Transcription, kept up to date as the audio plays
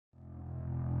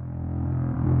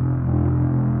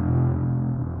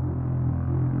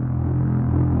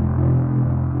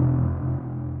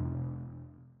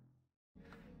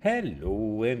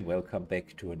Hello and welcome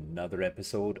back to another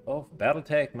episode of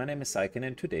BattleTech. My name is Syken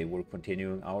and today we're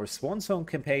continuing our Swansong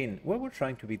campaign where we're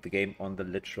trying to beat the game on the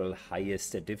literal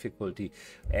highest difficulty.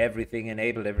 Everything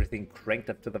enabled, everything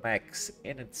cranked up to the max,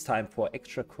 and it's time for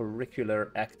extracurricular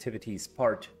activities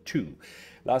part 2.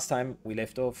 Last time we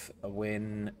left off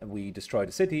when we destroyed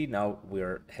a city. Now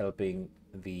we're helping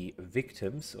the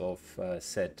victims of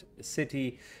said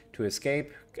city to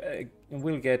escape.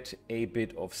 We'll get a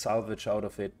bit of salvage out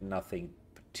of it, nothing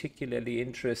particularly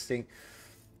interesting,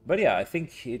 but yeah, I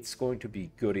think it's going to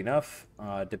be good enough.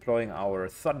 Deploying our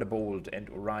Thunderbolt and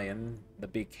Orion, the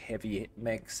big heavy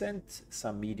mechs and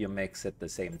some medium mechs at the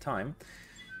same time.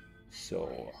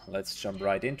 So let's jump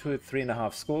right into it.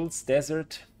 3.5 skulls.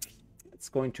 Desert, it's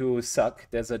going to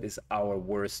suck. Desert is our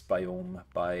worst biome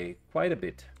by quite a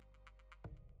bit.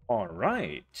 All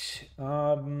right,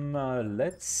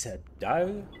 let's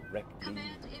directly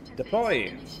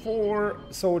deploy. 4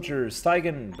 soldiers,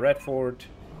 Syken, Bradford,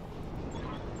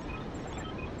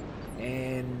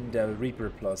 and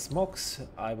Reaper plus Mechs.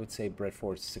 I would say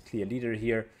Bradford's the clear leader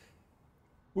here.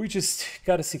 We just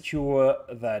gotta secure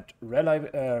that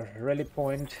rally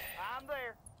point. I'm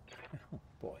there. Oh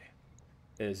boy.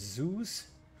 Zeus.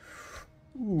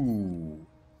 Ooh,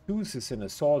 Zeus is an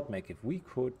assault mech. If we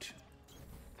could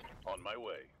On my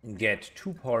way. get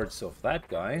 2 parts of that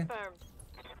guy, Confirmed.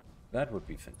 that would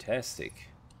be fantastic.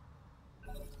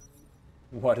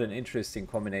 What an interesting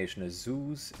combination, a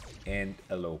Zeus and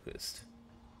a Locust.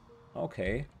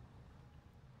 Okay.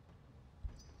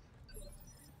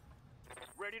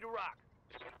 Ready to rock.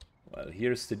 Well,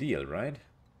 here's the deal, right?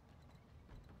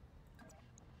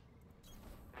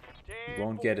 We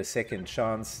won't get a second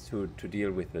chance to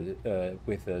deal with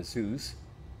the Zeus.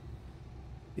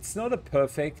 It's not a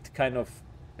perfect kind of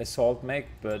assault mech,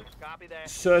 but Copy that.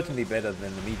 certainly better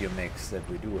than the medium mechs that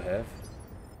we do have.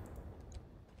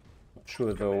 Not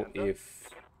sure though if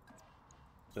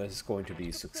this is going to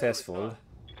be successful.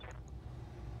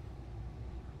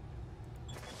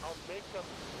 I'll make them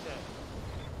success.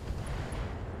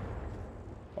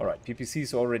 Alright, PPC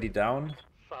is already down.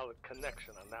 Solid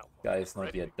connection on that one. Guy is not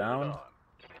Ready yet to get it down. on.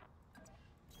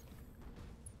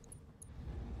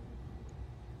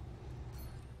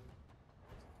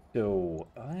 So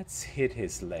let's hit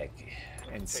his leg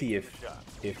and see Taking the shot.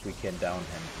 if we can down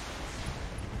him.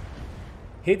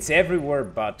 Hits everywhere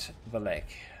but the leg.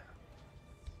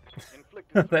 Inflicting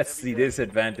some That's heavy the damage.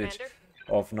 disadvantage Commander?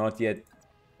 of not yet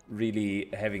really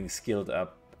having skilled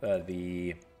up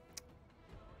the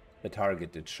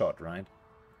targeted shot, right?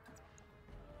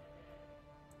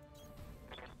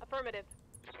 Affirmative.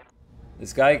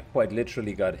 This guy quite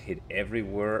literally got hit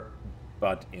everywhere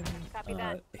but in Copy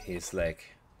that. his leg.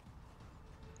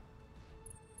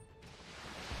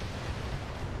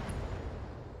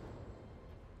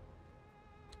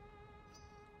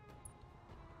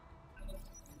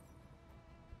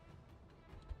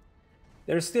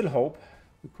 There's still hope.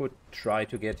 We could try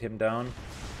to get him down.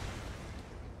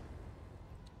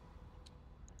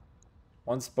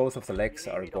 Once both of the legs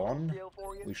are gone,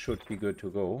 we should be good to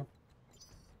go.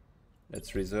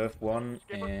 Let's reserve one,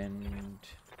 and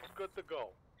Good to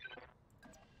go.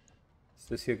 is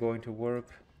this here going to work?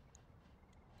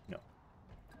 No.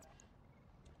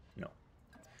 No.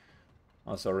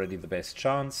 That's already the best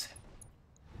chance.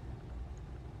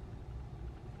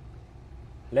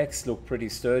 Legs look pretty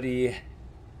sturdy.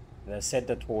 The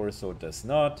center torso does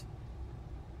not.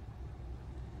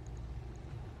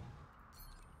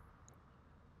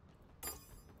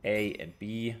 A and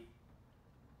B.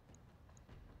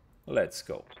 Let's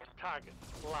go. Target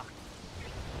locked.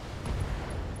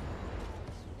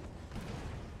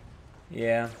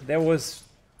 Yeah, there was...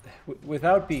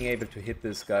 without being able to hit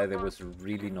this guy, there was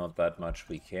really not that much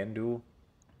we can do.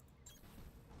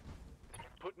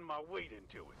 Putting my weight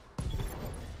into it.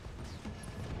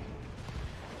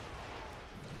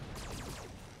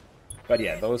 But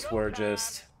yeah, those were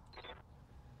just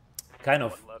kind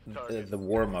of the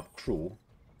warm-up crew.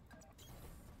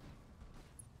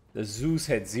 The Zeus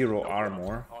had 0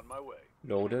 armor On my way.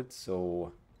 loaded,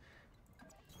 so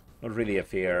not really a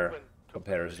fair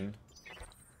comparison.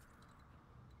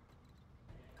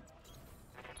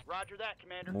 Roger that,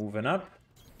 Commander. Moving up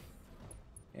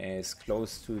as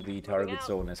close to the target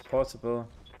zone as possible.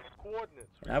 Coordinates.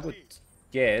 And I would received.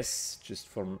 guess, just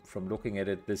from looking at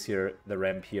it, this here, the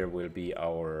ramp here will be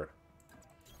our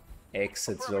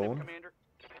exit Affirmative, zone. Commander.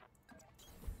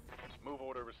 Move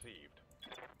order received.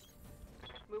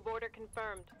 Move order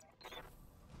confirmed.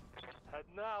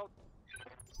 Heading out.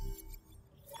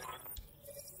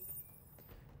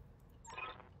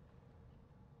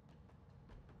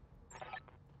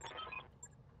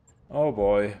 Oh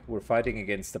boy, we're fighting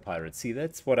against the pirates. See,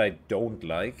 that's what I don't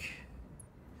like.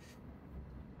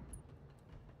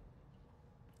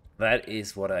 That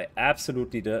is what I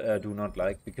absolutely do not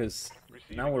like, because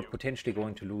now we're potentially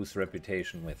going to lose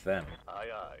reputation with them. Aye,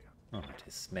 aye. Oh, it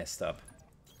is messed up.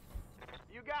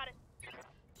 You got it.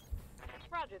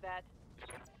 Roger that.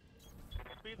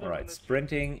 Alright,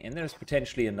 sprinting, and there's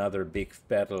potentially another big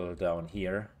battle down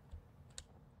here.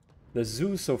 The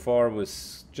zoo so far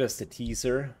was just a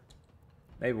teaser.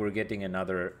 Maybe we're getting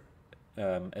another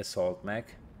assault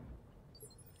mech.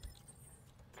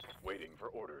 Waiting for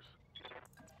orders.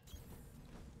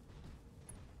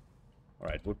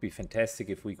 Alright, would be fantastic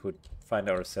if we could find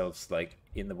ourselves like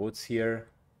in the woods here.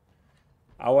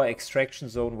 Our extraction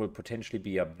zone will potentially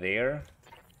be up there.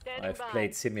 I've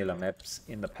played similar maps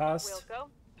in the past. We'll go.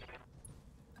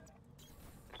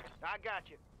 I got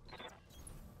you.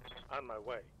 On my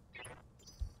way.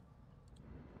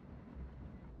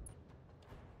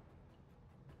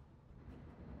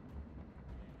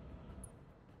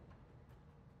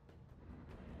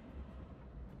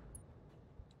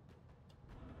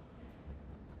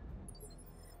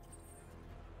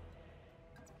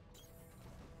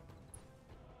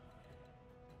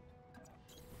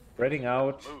 Spreading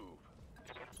out. Move.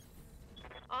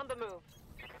 On the move.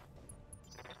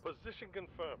 Position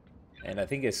confirmed. And I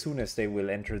think as soon as they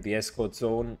will enter the escort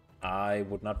zone, I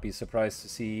would not be surprised to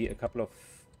see a couple of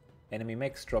enemy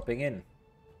mechs dropping in.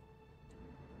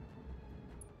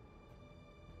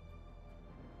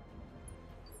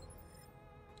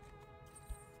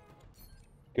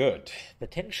 Good. The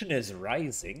tension is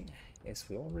rising, as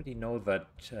we already know that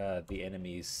the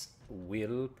enemies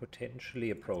will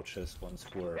potentially approach us once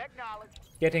we're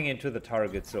getting into the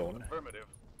target zone. Affirmative.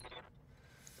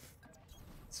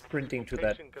 Sprinting to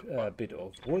that bit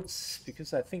of woods,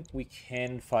 because I think we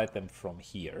can fight them from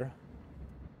here.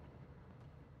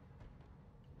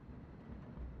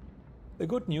 The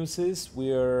good news is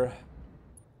we're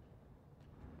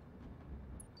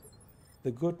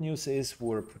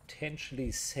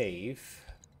potentially safe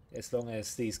as long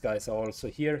as these guys are also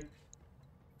here.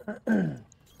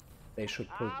 They should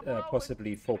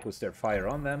possibly focus their fire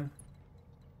on them.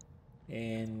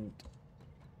 And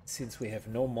since we have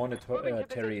no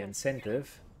monetary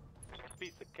incentive,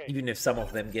 even if some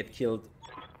of them get killed,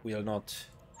 we'll not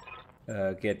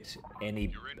get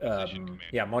any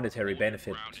monetary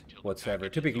benefit whatsoever.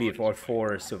 Typically, if all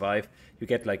 4 survive, you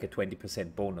get like a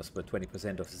 20% bonus, but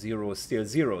 20% of 0 is still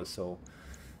 0, so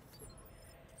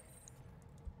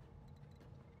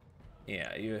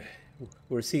yeah,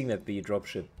 we're seeing that the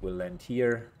dropship will land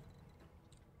here.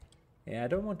 Yeah, I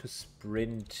don't want to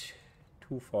sprint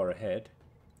too far ahead.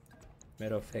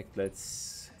 Matter of fact,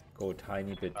 let's go a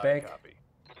tiny bit back. Copy.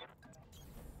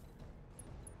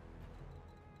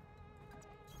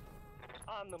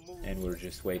 On the move. And we're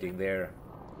just waiting there.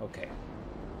 Okay.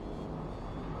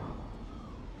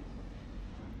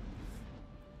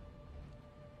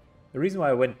 The reason why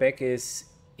I went back is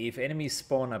if enemies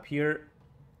spawn up here,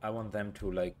 I want them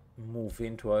to like move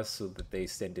into us so that they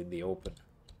stand in the open.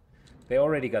 They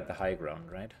already got the high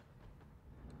ground, right?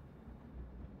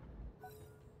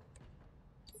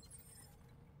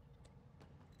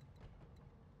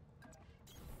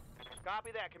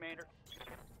 Copy that, Commander.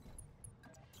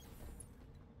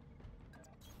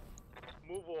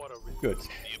 Move order. Good.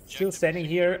 Still standing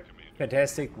here.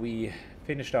 Fantastic. We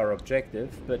finished our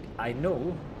objective, but I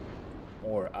know,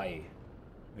 or I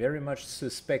very much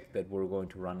suspect that we're going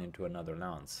to run into another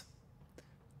lance.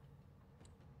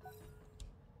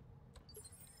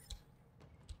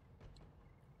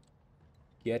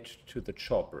 Get to the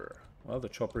chopper. Well, the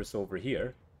chopper is over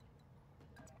here.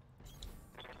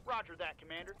 Roger that,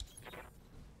 Commander.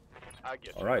 I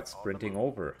get you. All right, sprinting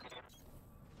over.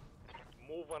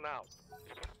 Moving out.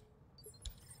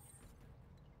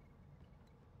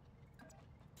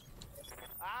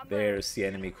 There's the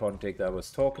enemy contact I was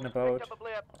talking about. Picked up a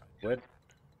blip.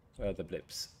 Where are the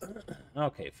blips?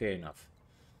 Okay, fair enough.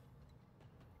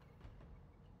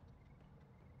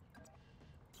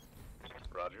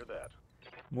 Roger that.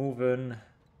 Moving,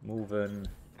 moving,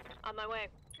 On my way.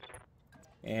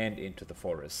 and into the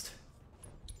forest.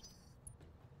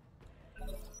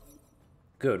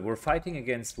 Good, we're fighting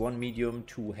against 1 medium,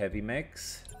 2 heavy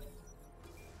mechs.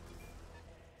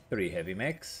 3 heavy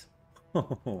mechs.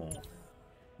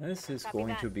 This is Copy going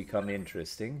that. to become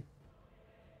interesting.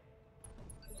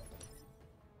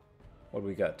 What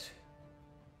we got?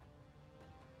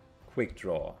 Quick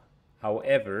draw.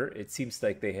 However, it seems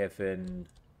like they have an...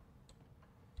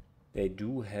 They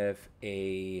do have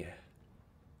a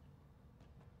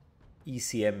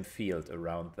ECM field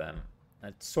around them.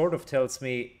 That sort of tells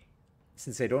me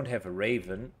Since they don't have a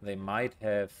Raven, they might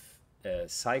have a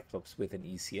Cyclops with an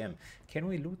ECM. Can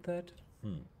we loot that?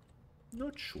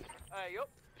 Not sure.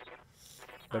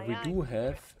 But we do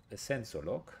have a sensor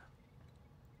lock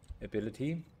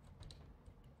ability.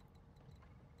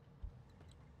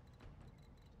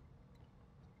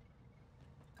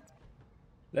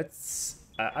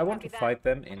 I want to fight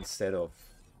them instead of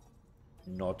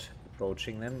not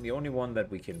approaching them. The only one that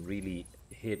we can really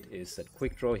hit is that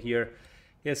quick draw here.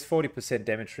 He has 40%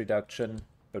 damage reduction,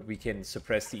 but we can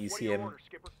suppress the ECM. Orders,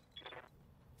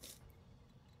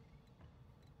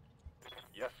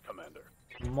 yes, Commander.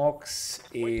 Mechs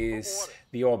is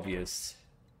the obvious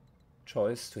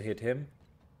choice to hit him.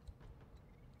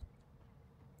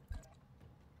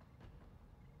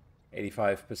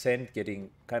 85%,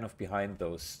 getting kind of behind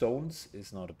those stones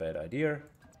is not a bad idea.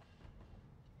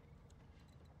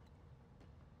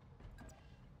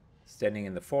 Standing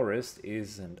in the forest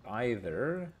isn't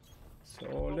either.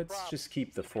 So let's just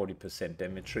keep the 40%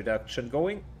 damage reduction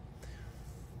going.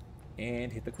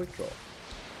 And hit the quick draw.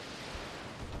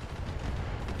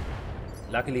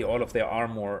 Luckily all of their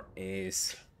armor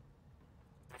is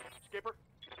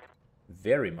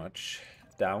very much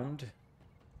downed.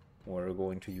 We're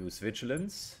going to use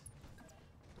Vigilance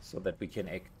so that we can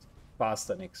act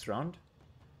faster next round.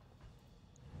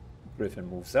 Griffin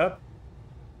moves up.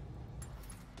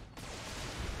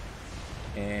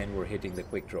 And we're hitting the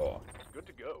quick draw. Good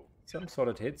to go. Some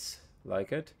solid hits,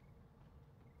 like it.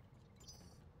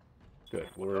 Good,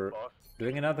 we're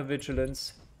doing another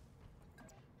Vigilance.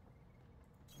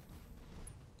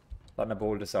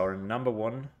 Thunderbolt is our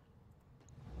 #1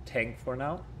 tank for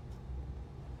now.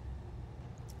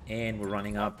 And we're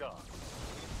running up.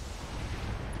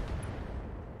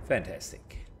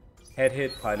 Fantastic. Head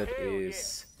hit, pilot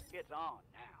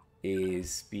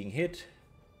is being hit.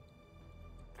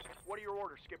 What are your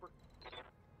orders, Skipper?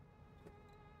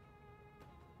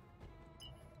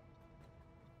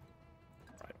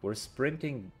 Right, we're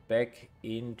sprinting back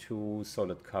into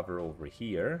solid cover over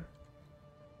here.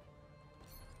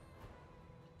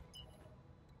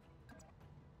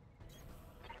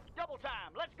 Double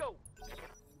time, let's go.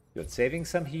 Good, saving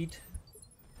some heat.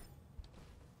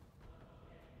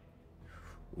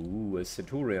 Ooh, a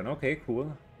Centurion. Okay,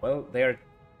 cool. Well, they're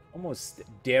almost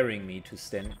daring me to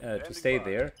stay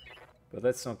there, but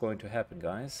that's not going to happen,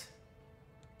 guys.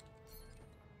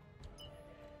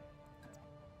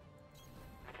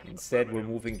 Instead, we're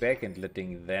moving back and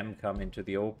letting them come into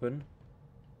the open.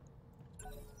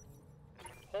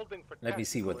 Let me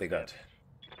see what they got.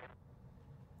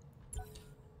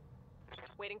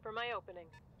 Waiting for my opening.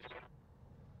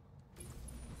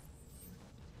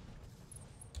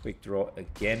 Quick draw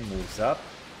again moves up.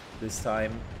 This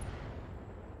time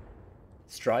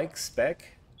strikes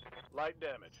back. Light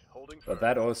damage, holding. But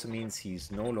that also means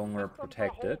he's no longer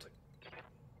protected.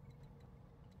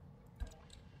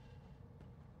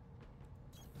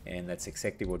 And that's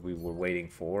exactly what we were waiting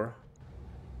for.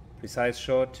 Precise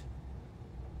shot.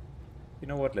 You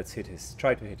know what? Let's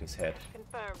try to hit his head.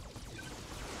 Confirmed.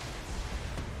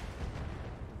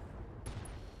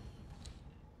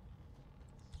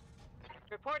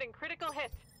 Reporting critical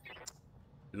hit.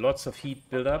 Lots of heat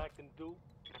build up.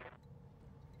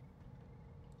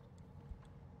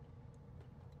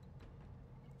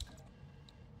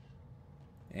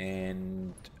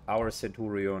 And our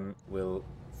Centurion will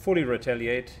fully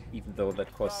retaliate, even though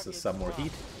that costs us some more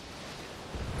heat.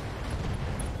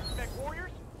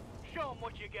 Warriors, show them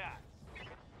what you got.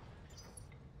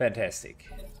 Fantastic.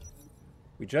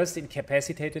 We just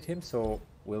incapacitated him, so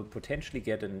we'll potentially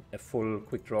get a full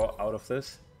quick draw out of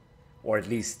this. Or at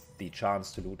least the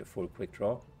chance to loot a full quick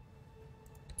draw.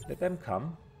 Let them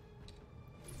come.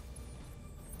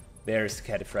 There's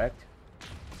Cataphract.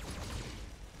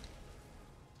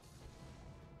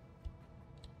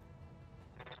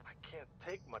 I can't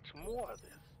take much more of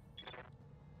this.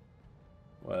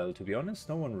 Well, to be honest,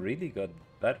 no one really got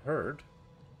that hurt.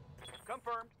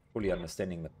 Confirmed. Fully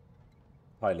understanding the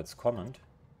pilot's comment.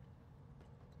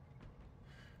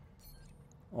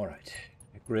 Alright,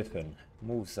 Griffin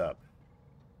moves up.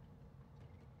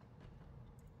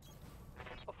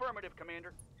 Affirmative,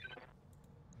 Commander.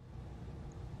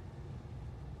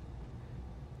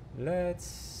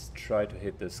 Let's try to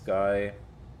hit this guy.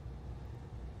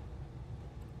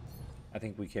 I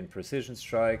think we can precision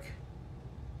strike.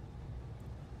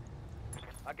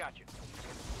 I got you.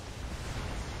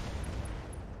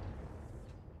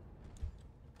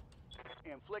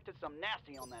 Inflicted some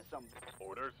nasty on that some.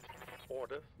 Orders.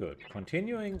 Orders. Good.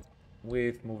 Continuing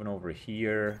with moving over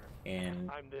here and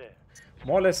I'm there.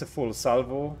 more or less a full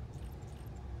salvo.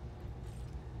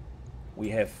 We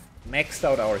have maxed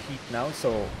out our heat now,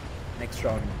 so Next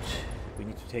round, we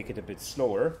need to take it a bit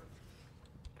slower.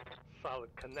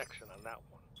 Solid connection on that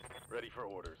one. Ready for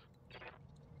orders.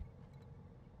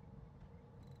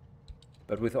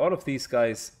 But with all of these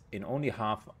guys in only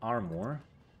half armor,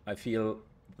 I feel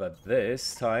that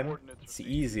this time it's the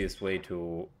easiest way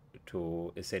to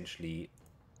essentially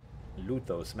loot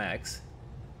those mechs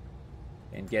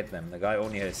and get them. The guy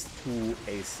only has two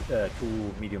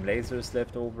medium lasers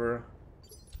left over.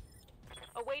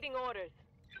 Awaiting orders.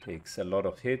 Takes a lot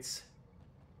of hits.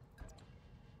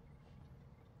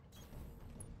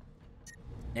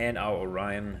 And our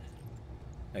Orion,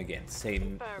 again,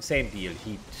 same deal.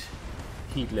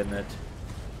 Heat limit.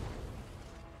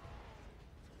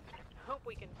 Hope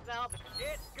we can salvage.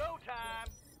 It's go time.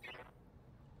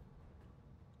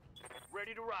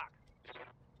 Ready to rock.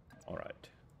 All right,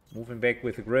 moving back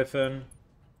with the Griffin.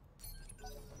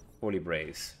 Fully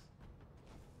brace.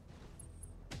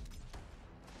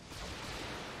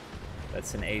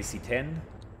 That's an AC-10.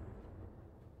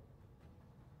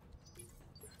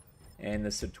 And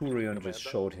the Centurion just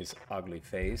showed his ugly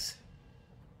face.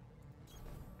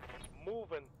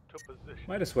 Moving to position.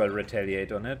 Might as well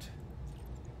retaliate on it.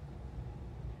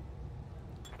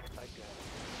 I got it.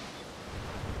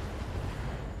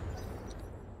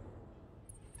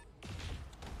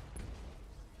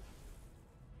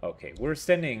 Okay, we're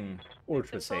standing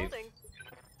ultra Been safe. folding.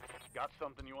 Got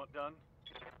something you want done?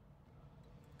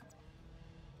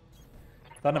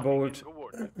 Thunderbolt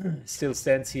still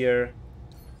stands here.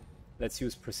 Let's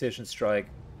use Precision Strike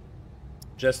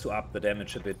just to up the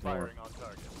damage a bit more. Firing on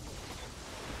target.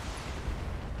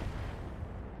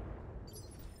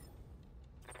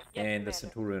 Yes, And the Commander.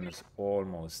 Centurion is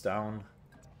almost down.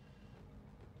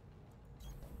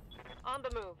 On the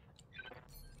move.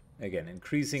 Again,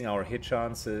 increasing our hit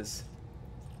chances.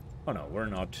 Oh no, we're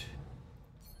not.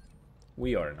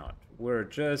 We are not. We're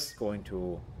just going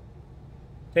to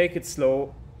take it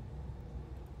slow.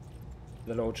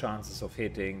 The low chances of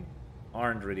hitting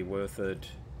aren't really worth it.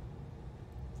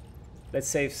 Let's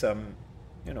save some...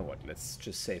 You know what, let's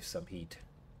just save some heat.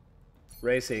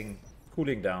 Racing,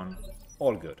 cooling down,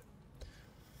 all good.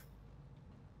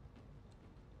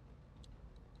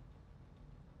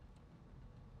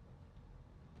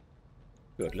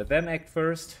 Good, let them act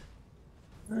first.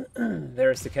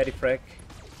 There's the Cattyfrack.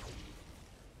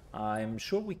 I'm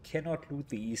sure we cannot loot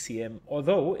the ECM,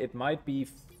 although it might be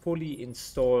fully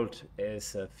installed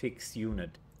as a fixed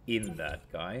unit in that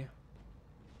guy.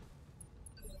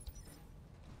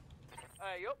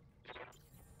 Yup.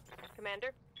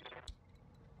 Commander.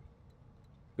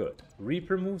 Good.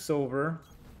 Reaper moves over,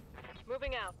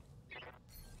 Moving out.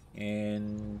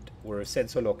 and we're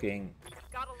sensor locking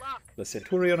Got a lock. the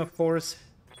Centurion, of course.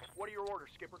 What are your orders,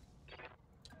 Skipper?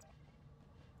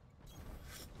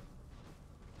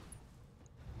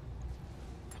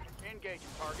 Engage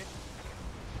target.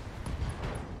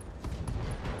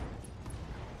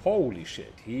 Holy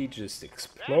shit, he just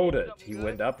exploded. He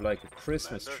went up like a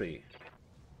Christmas tree.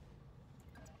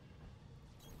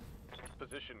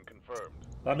 Position confirmed.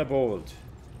 Thunderbolt.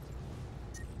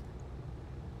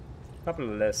 Couple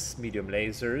less medium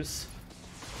lasers.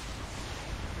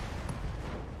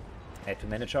 Had to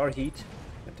manage our heat.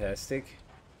 Fantastic.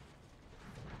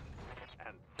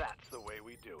 And that's the way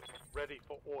we do it. Ready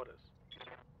for orders.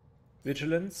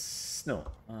 Vigilance? No.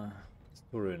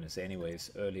 Centurion is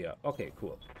anyways earlier. Okay,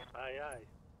 cool. Aye,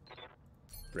 aye.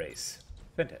 Brace.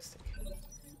 Fantastic.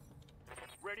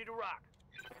 Ready to rock.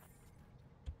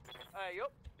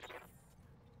 Yup.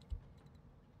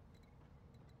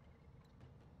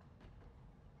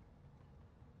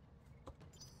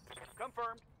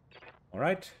 Confirmed.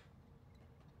 Alright.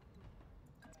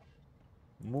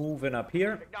 Moving up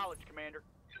here. Acknowledged, Commander.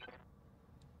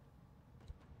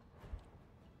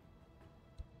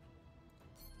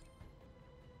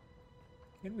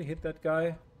 Can we hit that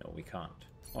guy? No, we can't.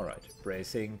 Alright,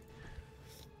 bracing.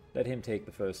 Let him take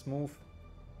the first move.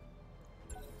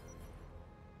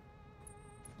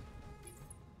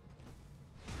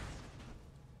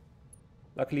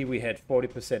 Luckily we had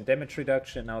 40% damage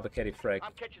reduction. Now the Cattyfrack.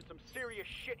 I'm catching some serious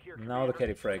shit here, Now the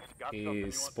Commander. Cattyfrack Got something you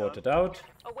is want spotted done? out.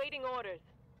 Awaiting orders.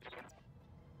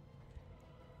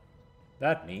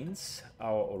 That means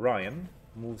our Orion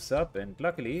moves up, and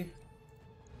luckily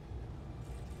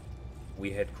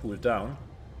we had cooled down.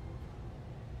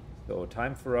 So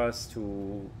time for us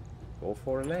to go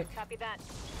for a leg. Copy that.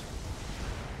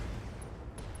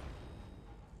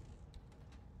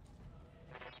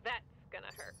 That's gonna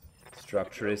hurt.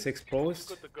 Structure is exposed.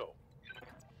 Good to go.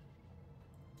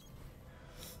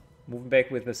 Moving back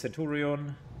with the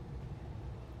Centurion.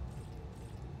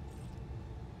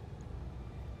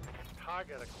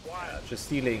 Target acquired. Just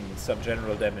dealing some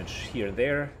general damage here and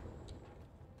there.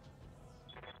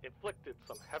 Inflicted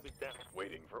some heavy damage.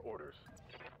 Waiting for orders.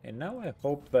 And now I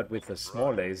hope that with the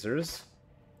small lasers,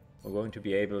 we're going to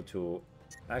be able to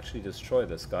actually destroy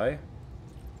this guy.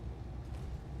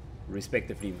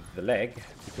 Respectively with the leg,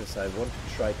 because I want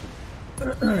to try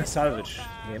to salvage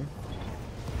him.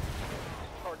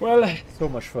 Well, so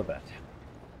much for that.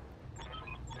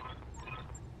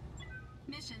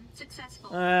 Mission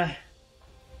successful.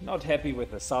 Not happy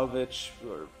with the salvage.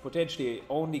 We're potentially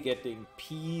only getting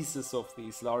pieces of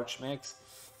these large mechs.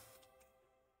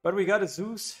 But we got a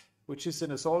Zeus, which is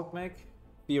an assault mech,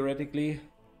 theoretically.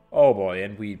 Oh boy,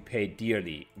 and we paid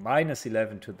dearly.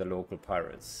 -11 to the local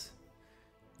pirates.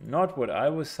 Not what I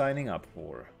was signing up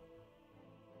for.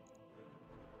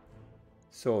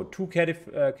 So, 2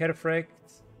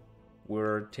 cataphracts.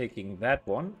 We're taking that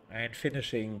one and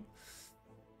finishing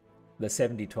the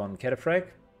 70-ton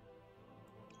cataphract.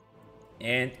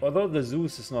 And although the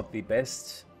Zeus is not the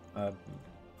best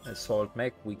assault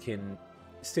mech, we can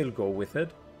still go with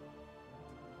it.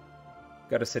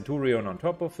 Got a Centurion on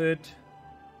top of it.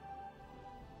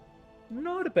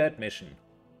 Not a bad mission.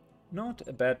 Not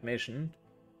a bad mission.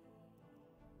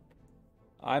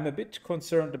 I'm a bit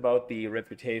concerned about the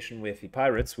reputation with the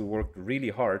pirates. We worked really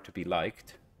hard to be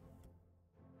liked.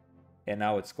 And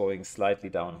now it's going slightly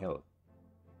downhill.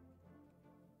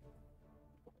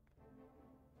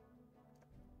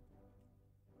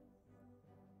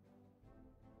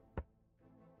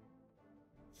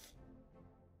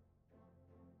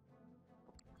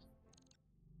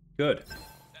 Good.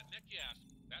 That mech you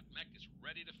asked, that mech is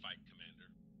ready to fight, Commander.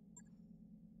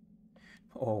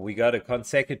 Oh, we got a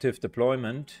consecutive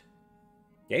deployment.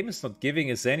 Game is not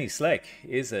giving us any slack,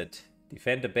 is it?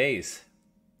 Defend the base.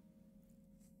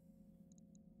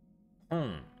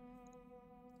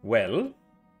 Well,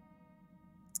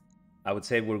 I would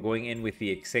say we're going in with the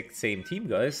exact same team,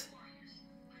 guys.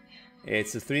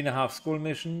 It's a 3.5 school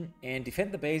mission, and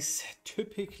defend the base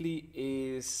typically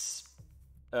is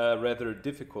a rather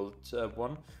difficult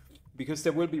one, because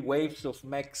there will be waves of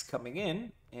mechs coming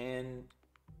in, and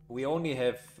we only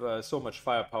have so much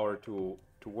firepower to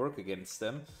work against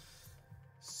them.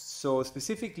 So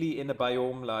specifically in a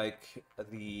biome like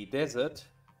the desert,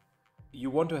 you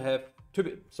want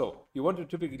to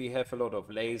typically have a lot of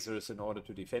lasers in order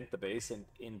to defend the base, and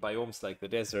in biomes like the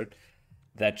desert,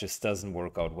 that just doesn't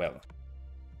work out well.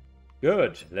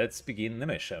 Good, let's begin the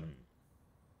mission.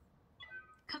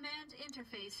 Command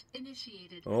interface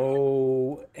initiated.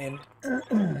 Oh, and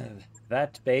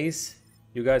that base,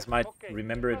 you guys might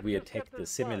remember it, we attacked the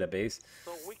similar base.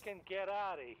 So we can get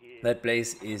out of here. That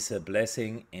place is a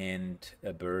blessing and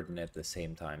a burden at the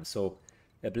same time. So,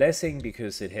 a blessing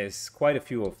because it has quite a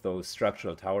few of those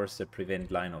structural towers that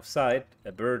prevent line of sight.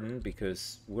 A burden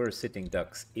because we're sitting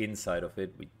ducks inside of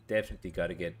it. We definitely got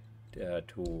to get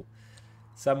to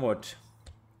somewhat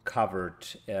covered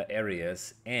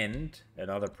areas. And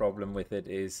another problem with it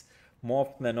is more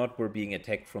often than not we're being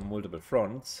attacked from multiple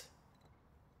fronts.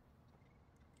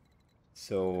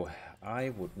 So I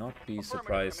would not be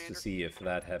surprised to see if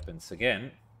that happens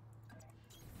again.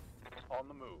 On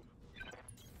the move.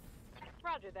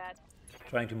 Roger that.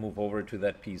 Trying to move over to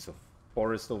that piece of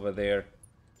forest over there.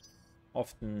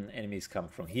 Often enemies come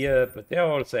from here, but there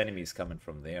are also enemies coming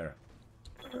from there.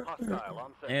 Hostile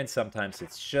on set. And sometimes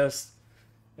it's just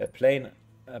a plain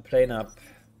up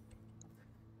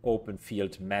open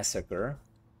field massacre.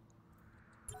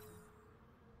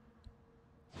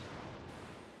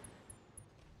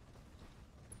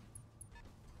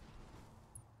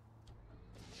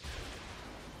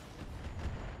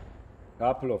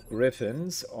 Couple of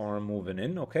griffins are moving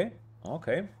in. Okay,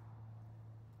 okay.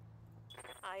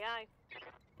 Aye, aye.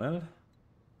 Well,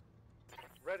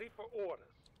 Ready for orders.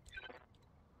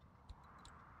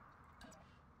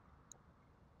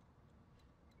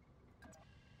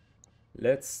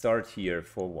 let's start here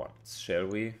for once, shall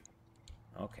we?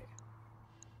 Okay.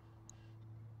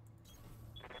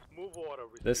 Move order.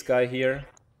 This guy here.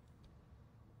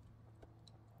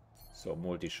 So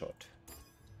multi-shot.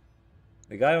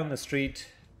 The guy on the street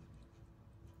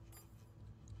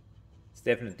is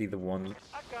definitely the one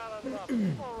I got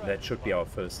enough. that should be our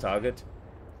first target.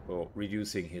 So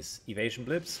reducing his evasion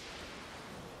blips.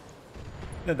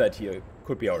 And that here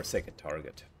could be our second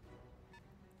target.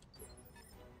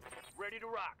 Ready to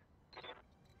rock.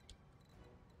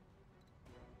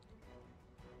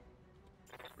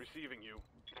 Receiving you.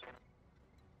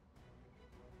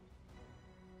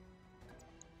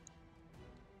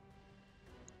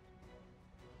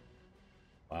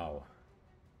 Wow.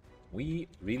 We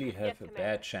really have a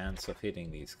bad chance of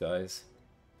hitting these guys.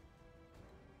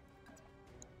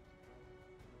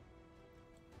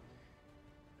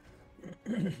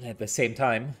 At the same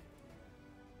time,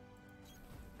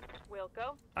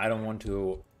 Wilco. I don't want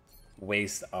to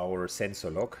waste our sensor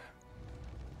lock.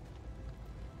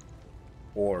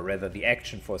 Or rather the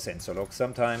action for sensor lock.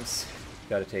 Sometimes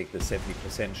gotta take the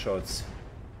 70% shots.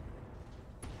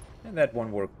 And that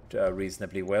one worked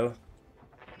reasonably well.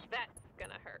 That's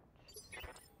gonna hurt.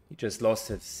 He just lost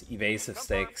his evasive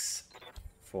stacks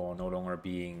for no longer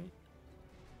being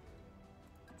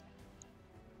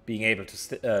able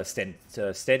to stand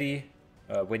steady.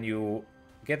 When you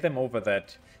get them over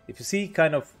that, if you see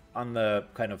kind of on the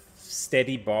kind of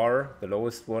steady bar, the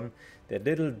lowest one, that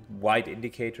little white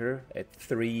indicator at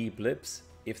 3 blips,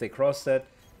 if they cross that,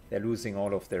 they're losing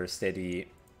all of their steady,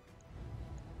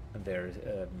 their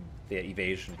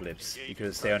evasion blips,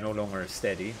 because they are no longer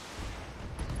steady.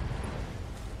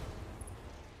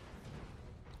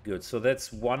 Good, so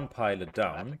that's one pilot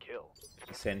down, Kill.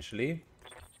 essentially.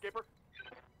 Skipper.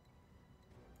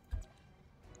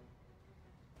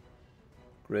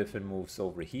 Griffin moves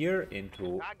over here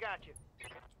into I got you.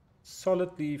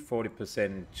 solidly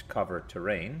 40% covered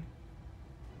terrain.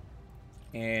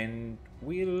 And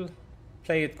we'll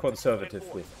play it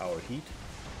conservative with our heat.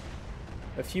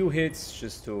 A few hits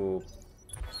just to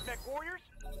Mech warriors,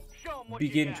 show 'em what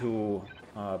begin you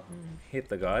got. to hit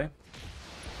the guy.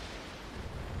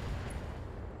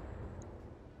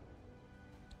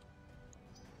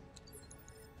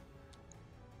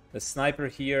 The sniper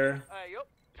here Yup.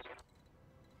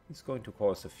 is going to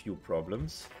cause a few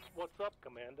problems. What's up,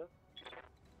 Commander?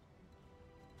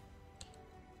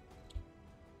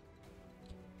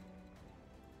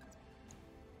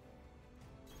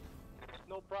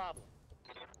 No problem.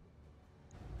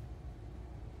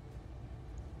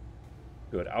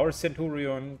 Good. Our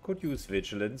Centurion could use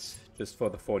Vigilance just for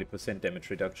the 40% damage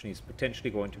reduction. He's potentially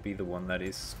going to be the one that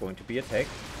is going to be attacked.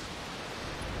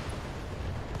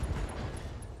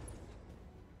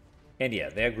 And yeah,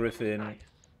 their Griffin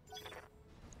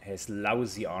has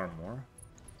lousy armor,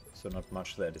 so not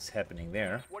much that is happening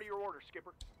there. What are your orders,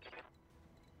 Skipper?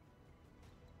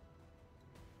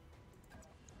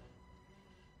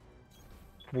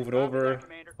 Move it over,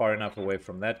 far enough away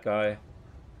from that guy.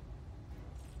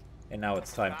 And now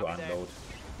it's time to unload.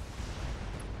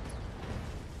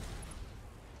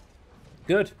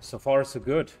 Good, so far so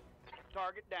good.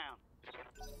 Target down.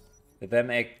 Let them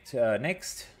act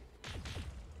next.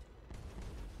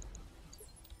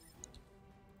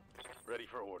 Ready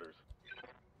for orders.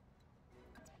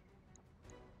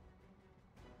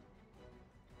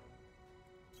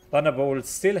 Thunderbolt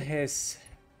still has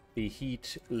the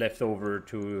heat left over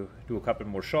to do a couple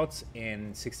more shots,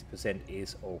 and 60%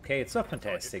 is okay. It's not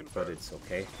fantastic, but it's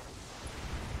okay.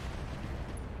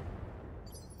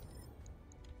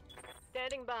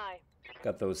 Standing by.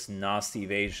 Got those nasty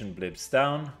evasion blips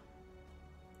down.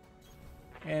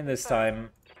 And this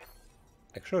time,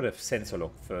 I should have sensor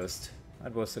locked first.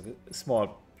 That was a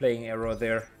small playing error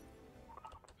there.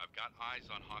 I've got eyes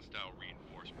on hostile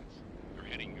reinforcements. They're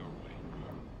heading your way.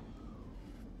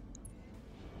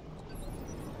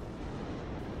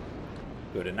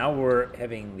 Good, and now we're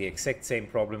having the exact same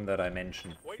problem that I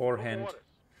mentioned beforehand.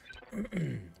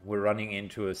 We're running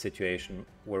into a situation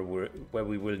where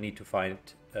we will need to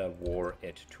fight a war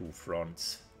at 2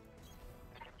 fronts.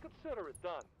 Consider it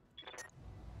done.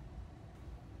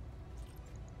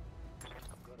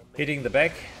 Hitting the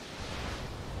back.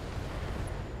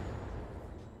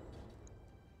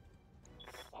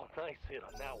 Oh, nice hit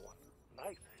on that one.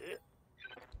 Nice hit.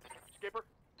 Skipper.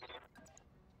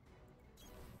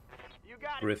 You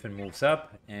got it. Griffin moves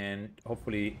up, and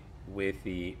hopefully with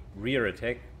the rear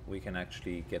attack we can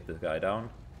actually get this guy down.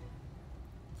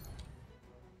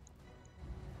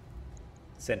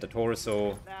 Center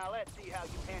torso. Now let's see how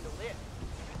you handle this.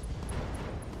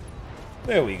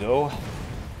 There we go.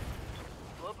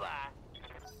 Bye-bye.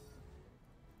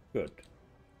 Good.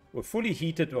 We're fully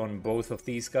heated on both of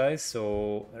these guys,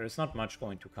 so there is not much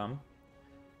going to come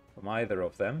from either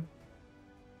of them.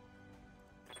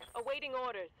 Awaiting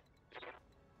orders.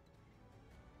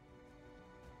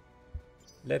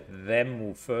 Let them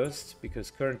move first,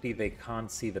 because currently they can't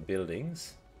see the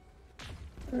buildings.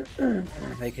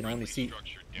 They can only see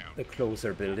Structure down. the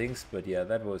closer buildings, but yeah,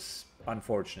 that was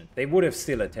unfortunate. They would have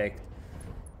still attacked.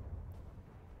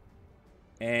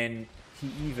 And he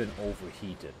even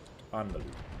overheated.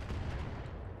 Unbelievable.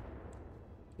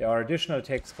 There are additional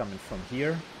attacks coming from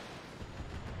here.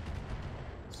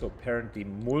 So apparently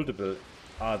multiple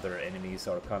other enemies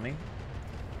are coming.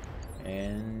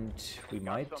 And we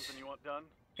might Something you want done?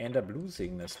 end up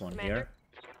losing this one Commander?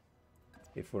 here.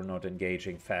 If we're not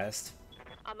engaging fast.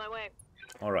 On my way.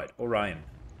 Alright, Orion.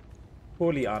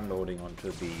 Fully unloading onto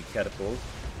the catapult.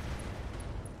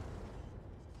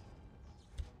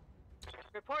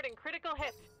 Reporting critical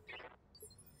hit.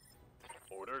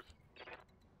 Orders.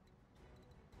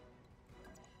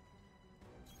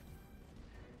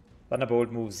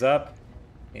 Thunderbolt moves up,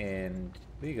 and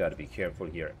we gotta be careful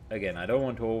here. Again, I don't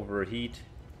want to overheat.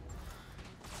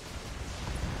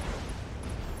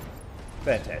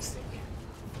 Fantastic.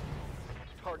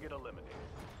 Target eliminated.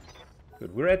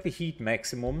 Good, we're at the heat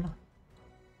maximum.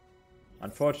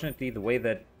 Unfortunately, the way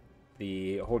that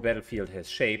the whole battlefield has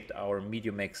shaped, our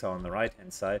medium mechs are on the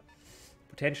right-hand side,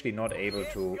 potentially not able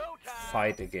to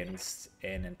fight against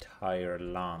an entire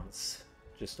lance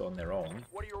just on their own.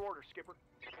 What are your orders, Skipper?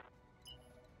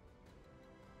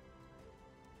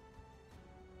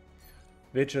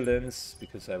 Vigilance,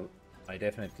 because I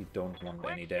definitely don't want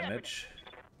any damage.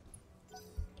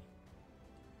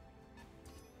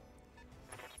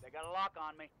 They got a lock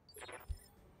on me.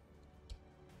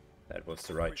 That was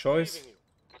the right choice. Receiving you.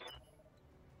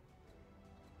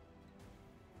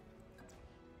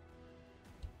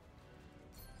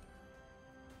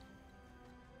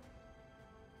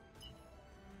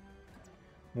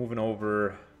 Moving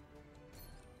over.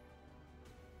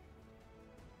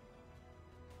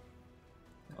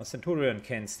 A Centurion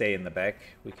can stay in the back.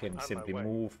 We can simply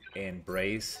move and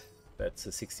brace. That's a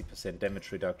 60%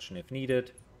 damage reduction if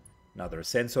needed. Another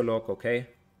sensor lock, okay.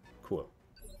 Cool.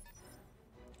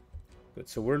 Good,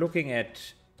 so we're looking at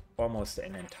almost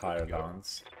an entire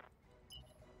lance.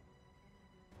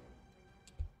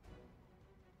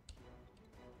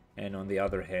 And on the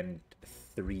other hand,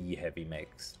 3 heavy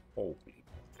mechs. Holy.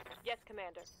 Yes,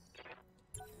 Commander.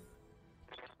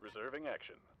 Reserving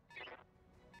action.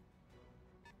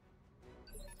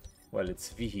 Well,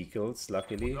 it's vehicles,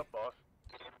 luckily. What's up, boss?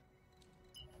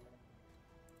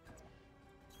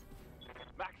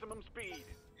 Maximum speed.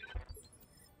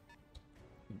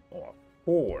 Or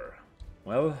 4.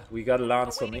 Well, we got a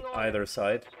lance on the either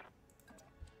side.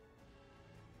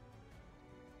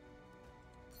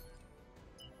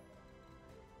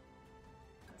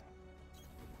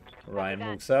 Ryan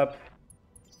moves up.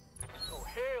 Oh,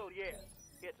 hell yes.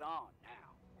 It's on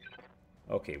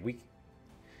now. Okay,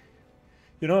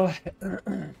 you know,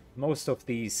 most of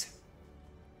the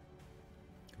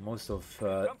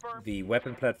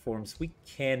weapon platforms, we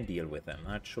can deal with them.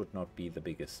 That should not be the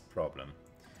biggest problem.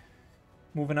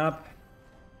 Moving up,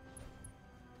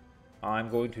 I'm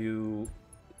going to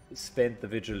spend the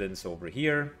vigilance over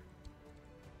here.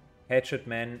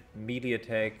 Hatchetman, melee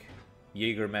attack,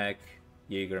 Jaeger mech.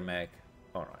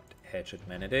 Alright,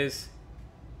 Hatchetman it is.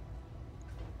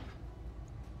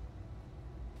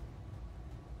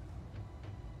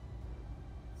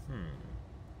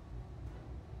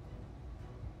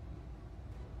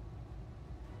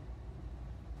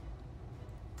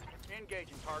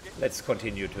 Engaging target. Let's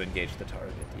continue to engage the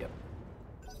target,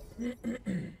 yep.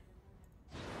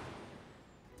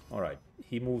 Alright,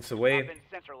 he moves away, I've been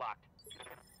sensor locked.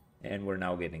 and we're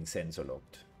now getting sensor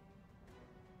locked.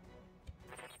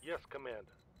 Yes, Commander.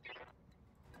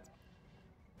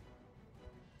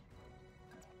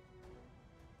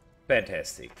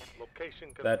 Fantastic. Location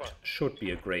That confirmed. should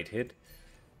be a great hit.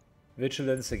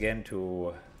 Vigilance again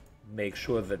to make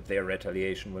sure that their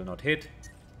retaliation will not hit.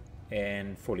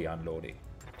 And fully unloading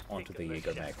onto the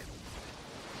Jaeger mech.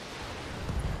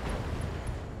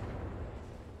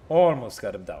 Almost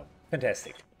got him down.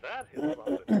 Fantastic. That hit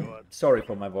sounded good. Sorry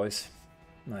for my voice.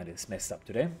 It is messed up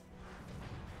today.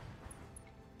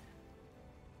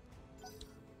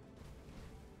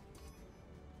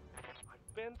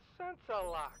 I've been sensor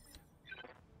locked.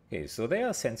 Okay, so they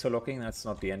are sensor locking. That's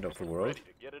not the end of the world. Ready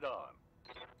to get it on.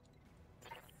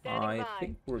 Standing I by.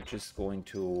 think we're just going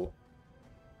to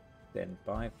stand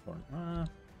by for...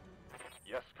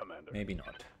 Yes, Commander. maybe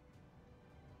not.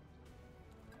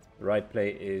 The right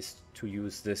play is to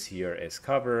use this here as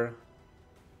cover.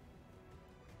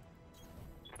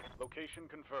 Location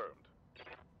confirmed.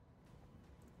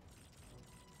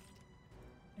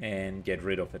 And get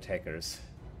rid of attackers.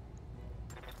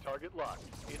 Target locked.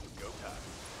 It's go time.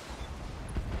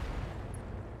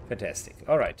 Fantastic.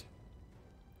 Alright.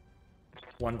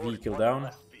 One Reporting vehicle one down.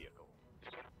 less vehicle.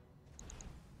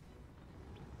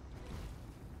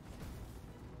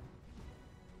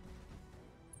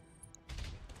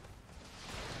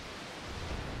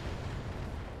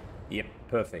 Yep,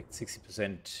 perfect.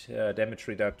 60% damage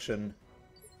reduction.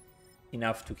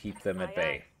 Enough to keep them at Aye,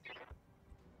 bay.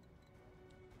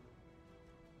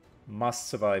 Must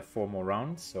survive 4 more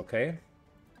rounds, okay.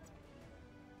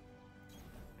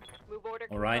 Move order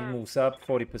Orion confirmed. moves up,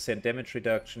 40% damage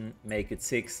reduction, make it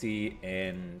 60,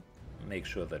 and make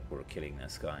sure that we're killing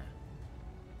this guy.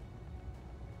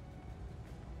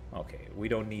 Okay, we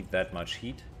don't need that much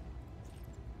heat.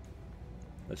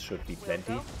 This should be Will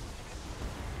plenty. go.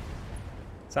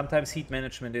 Sometimes heat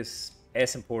management is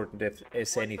as important as One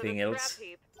for anything the else. scrap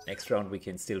heap. Next round we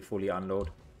can still fully unload.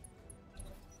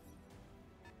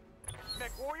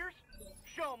 Mech warriors,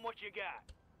 show 'em what you got.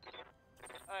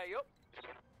 Yup.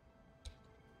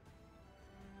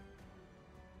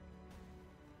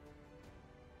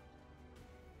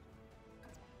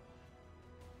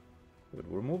 But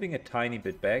we're moving a tiny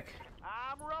bit back.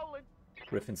 I'm rolling.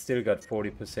 Griffin still got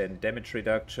 40% damage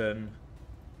reduction.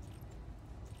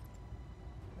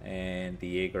 And the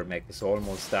Jaeger mech is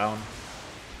almost down.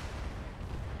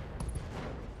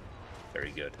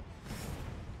 Very good.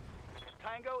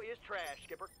 Tango is trash,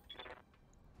 Skipper.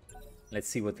 Let's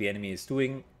see what the enemy is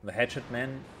doing. The Hatchet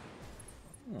Man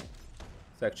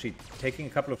is actually taking a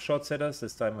couple of shots at us,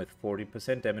 this time with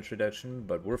 40% damage reduction,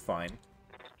 but we're fine.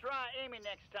 Try aiming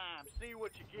next time. See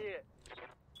what you get.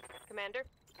 Commander.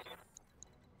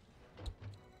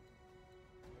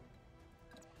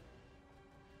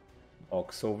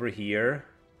 Ox over here.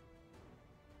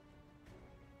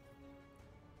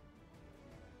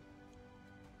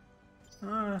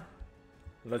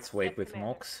 Let's wait Yes, with Commander.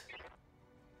 Mox.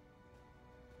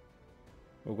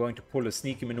 We're going to pull a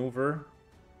sneaky maneuver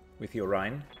with the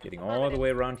Orion, getting all the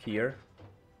way around here.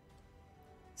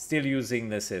 Still using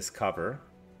this as cover.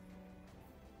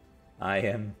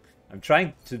 I'm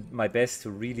trying to my best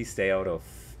to really stay out of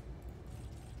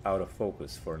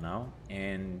focus for now,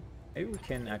 and maybe we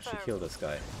can actually kill this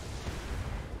guy.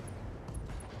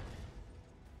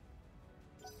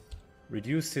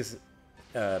 Reduced his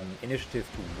initiative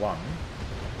to 1.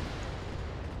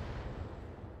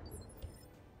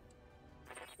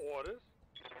 Orders.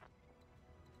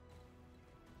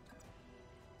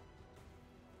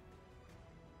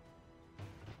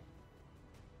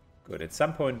 Good. At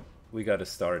some point, we gotta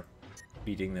start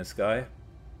beating this guy.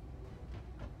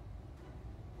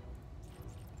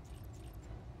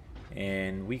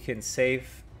 And we can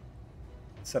save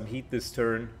some heat this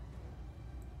turn.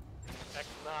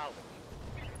 Acknowledge.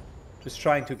 Just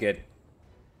trying to get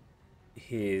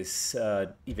his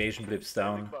evasion blips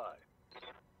down. By.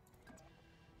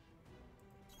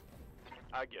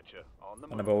 I get you. On the move.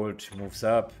 Thunderbolt moves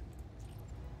up.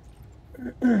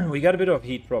 We got a bit of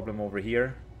heat problem over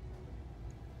here.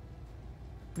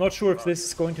 Not sure if this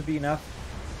is going to be enough.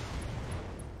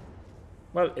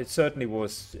 Well, it certainly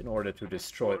was in order to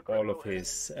destroy all of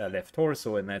his left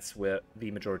torso, and that's where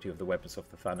the majority of the weapons of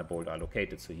the Thunderbolt are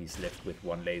located, so he's left with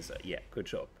 1 laser. Yeah, good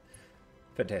job.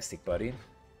 Fantastic, buddy.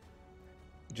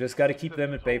 Just gotta keep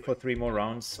them at bay for 3 more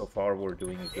rounds. So far, we're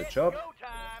doing a good It's job. go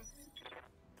time.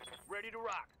 Ready to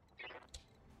rock.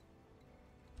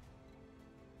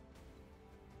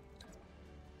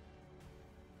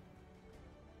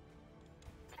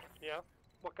 Yeah?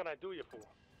 What can I do you for?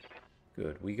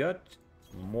 Good. We got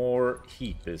more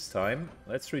heat this time.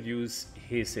 Let's reduce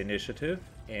his initiative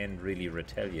and really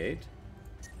retaliate.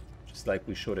 Just like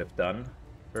we should have done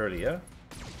earlier.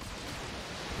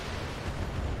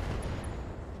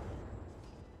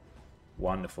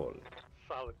 Wonderful.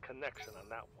 Solid connection on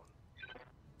that one.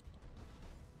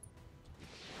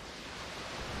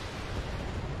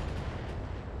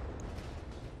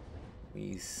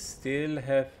 We still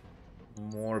have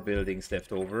more buildings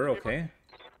left over, okay.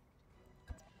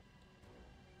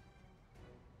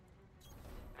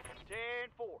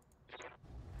 10-4.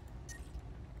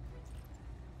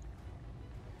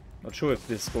 Not sure if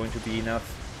this is going to be enough.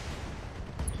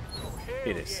 Oh, hell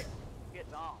It is. Yeah.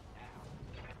 It's on.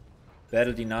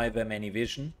 That'll deny them any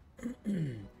vision.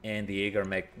 And the Jaeger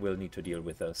mech will need to deal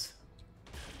with us.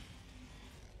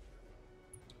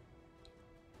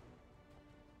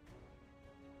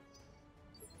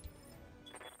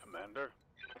 Commander.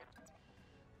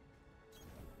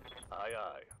 Aye,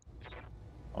 aye.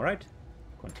 Alright.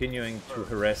 Continuing to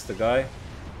harass the guy.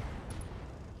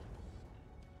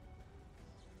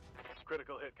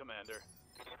 Critical hit, Commander.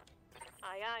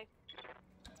 Aye, aye.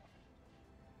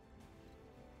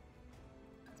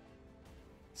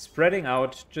 Spreading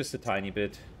out just a tiny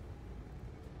bit.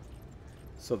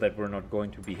 So that we're not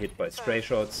going to be hit by stray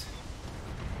shots.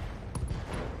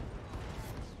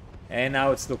 And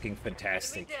now it's looking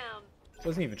fantastic. Enemy down.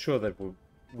 Wasn't even sure that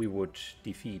we would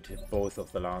defeat both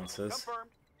of the Lancers. Confirmed.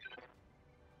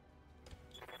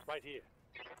 Right here.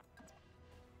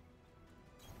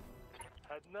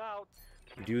 Heading out.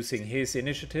 Reducing his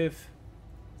initiative.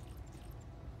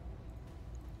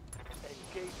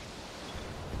 Engage.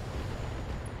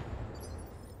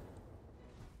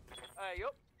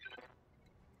 Yup.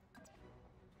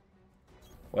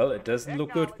 Well, it doesn't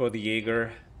look good for the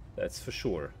Jaeger, that's for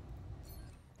sure.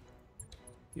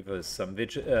 Give us some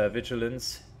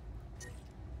vigilance.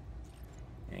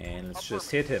 And let's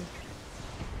just hit him.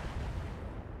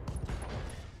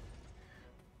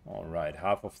 Alright,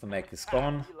 half of the mech is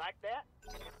gone. You like that?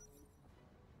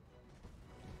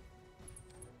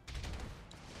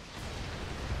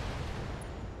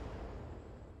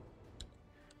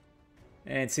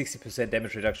 And 60%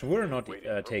 damage reduction. We're not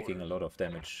taking a lot of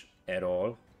damage at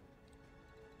all.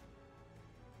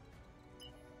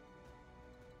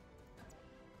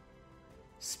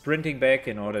 Sprinting back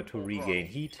in order to regain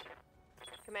heat.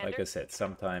 Commander? Like I said,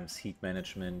 sometimes heat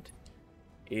management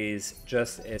is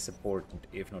just as important,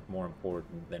 if not more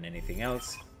important, than anything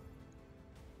else.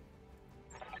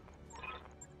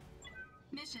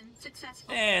 Mission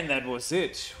successful. And that was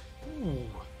it. Ooh.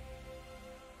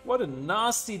 What a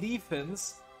nasty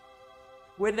defense.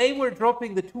 When they were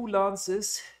dropping the 2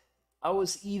 lances, I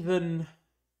was even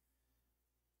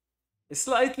a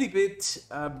slightly bit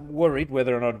worried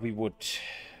whether or not we would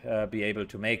be able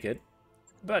to make it.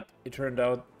 But it turned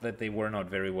out that they were not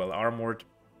very well armored.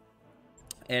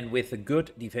 And with a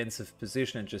good defensive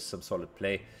position and just some solid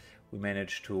play, we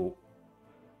managed to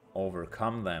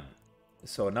overcome them.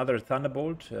 So another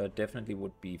Thunderbolt definitely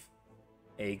would be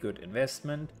a good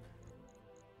investment.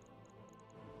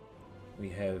 We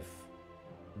have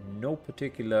no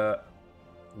particular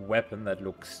weapon that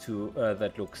looks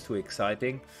too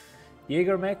exciting.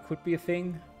 Jaeger mech could be a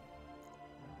thing.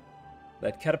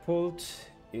 That catapult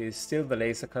is still the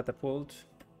laser catapult.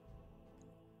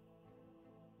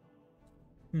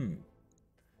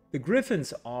 The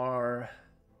Griffins are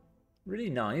really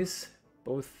nice,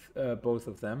 both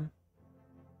of them.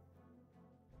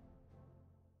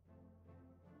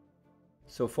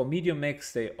 So for medium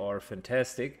mechs, they are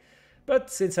fantastic. But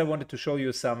since I wanted to show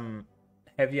you some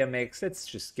heavier mechs, let's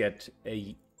just get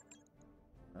a...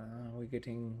 we're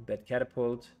getting that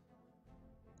catapult.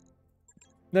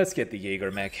 Let's get the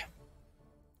Jaeger mech.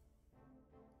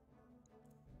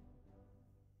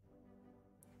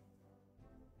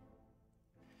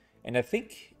 And I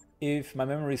think, if my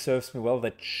memory serves me well,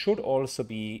 that should also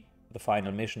be the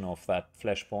final mission of that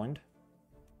Flashpoint.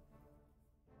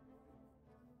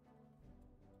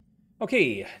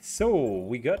 Okay, so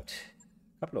we got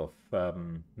a couple of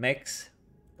mechs,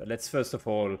 but let's first of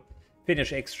all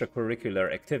finish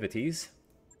extracurricular activities.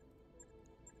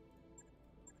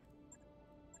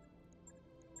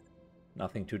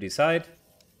 Nothing to decide.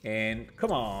 And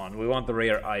come on, we want the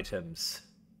rare items.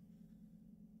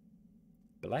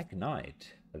 Black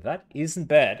Knight. That isn't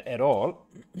bad at all.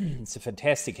 It's a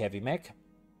fantastic heavy mech.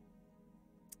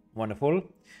 Wonderful.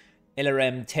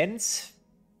 LRM 10s.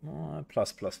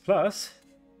 Plus.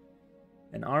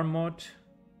 An arm mod.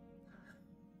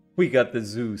 We got the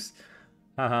Zeus.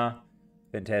 Haha.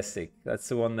 Fantastic. That's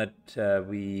the one that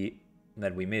we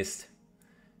missed.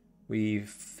 We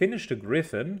finished a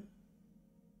Griffin.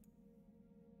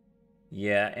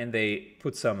 Yeah, and they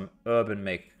put some urban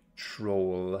mech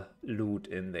troll loot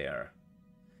in there.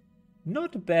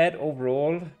 Not bad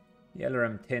overall. The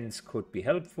LRM 10s could be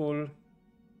helpful.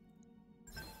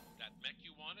 That mech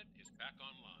you wanted is back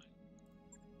online.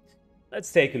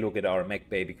 Let's take a look at our mech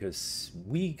bay, because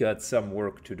we got some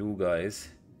work to do, guys.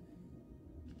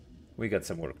 We got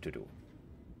some work to do.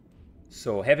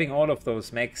 So having all of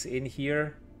those mechs in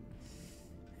here,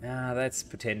 that's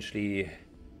potentially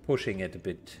pushing it a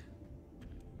bit.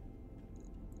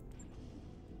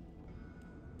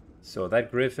 So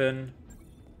that Griffin,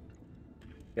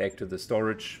 back to the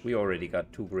storage. We already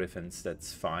got 2 Griffins,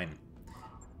 that's fine.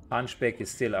 Hunchback is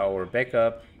still our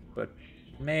backup, but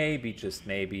maybe, just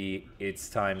maybe, it's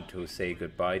time to say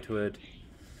goodbye to it.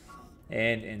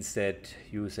 And instead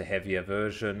use a heavier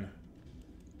version.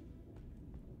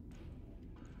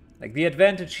 Like, the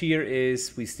advantage here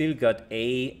is we still got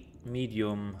a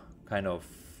medium kind of...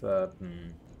 a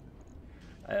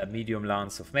medium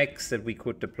lance of mechs that we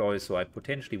could deploy, so I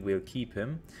potentially will keep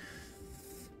him.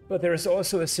 But there is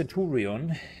also a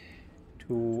Centurion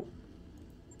to...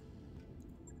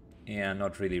 yeah,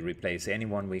 not really replace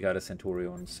anyone. We got a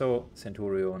Centurion. So,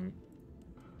 Centurion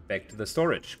back to the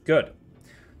storage. Good.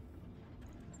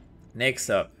 Next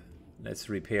up, let's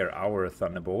repair our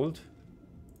Thunderbolt.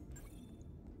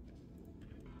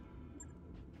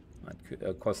 That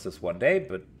could cost us 1 day,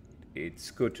 but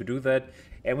it's good to do that.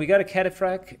 And we got a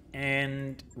Cataphract,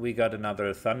 and we got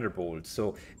another Thunderbolt.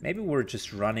 So maybe we're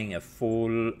just running a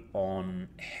full-on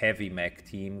heavy mech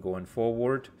team going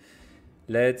forward.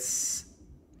 Let's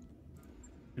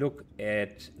look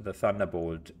at the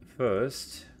Thunderbolt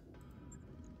first.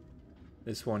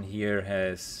 This one here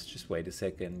has... just wait a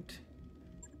second.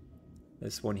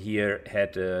 This one here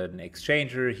had an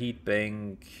exchanger, heat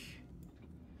bank...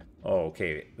 oh,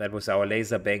 okay, that was our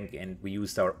laser bank, and we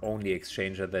used our only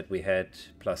exchanger that we had,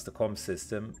 plus the comm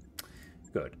system.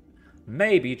 Good.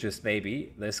 maybe, just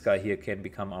maybe, this guy here can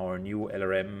become our new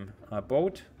LRM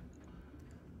boat.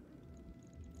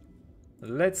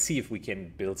 Let's see if we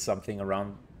can build something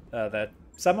around that.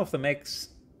 Some of the mechs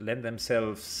lend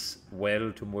themselves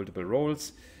well to multiple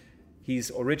roles.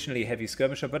 He's originally a heavy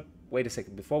skirmisher, but wait a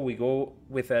second. Before we go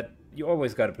with that, you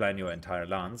always got to plan your entire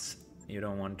lance. You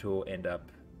don't want to end up...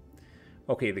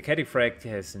 Okay, the Cataphracт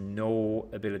has no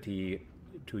ability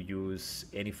to use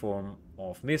any form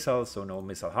of missiles, so no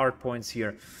missile hardpoints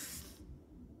here.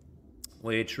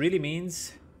 Which really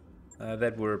means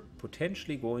that we're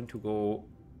potentially going to go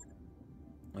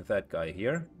with that guy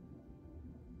here.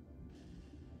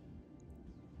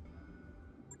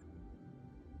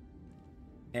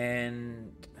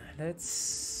 And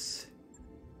let's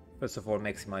first of all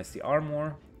maximize the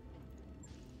armor.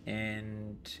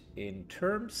 And in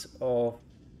terms of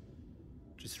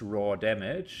just raw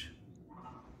damage,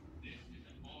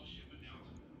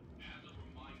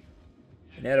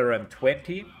 an LRM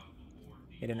 20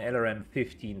 and an LRM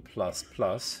 15 plus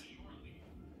plus.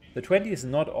 The 20 is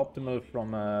not optimal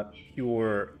from a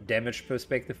pure damage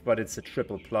perspective, but it's a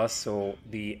triple plus, so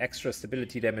the extra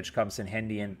stability damage comes in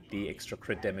handy and the extra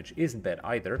crit damage isn't bad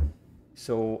either.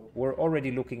 So we're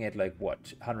already looking at like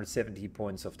what, 170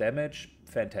 points of damage.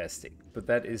 Fantastic. But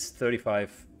that is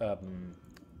 35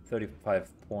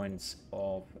 points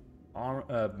of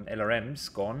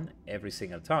LRMs gone every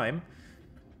single time.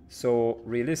 So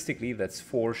realistically that's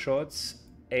 4 shots,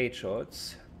 8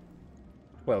 shots,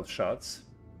 12 shots.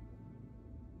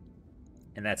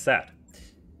 And that's that.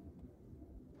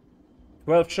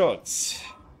 12 shots.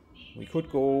 We could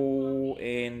go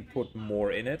and put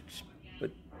more in it,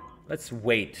 but let's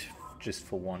wait just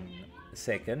for 1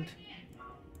 second.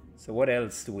 So what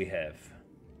else do we have?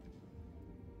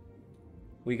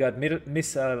 We got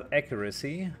missile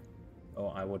accuracy. Oh,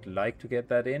 I would like to get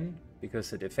that in,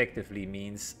 because it effectively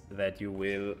means that you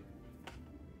will...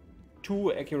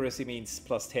 2 accuracy means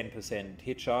plus 10%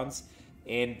 hit chance,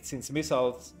 and since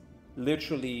missiles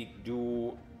literally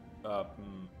do a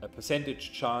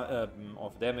percentage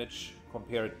of damage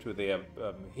compared to their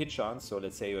hit chance, so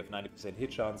let's say you have 90%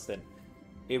 hit chance, then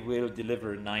it will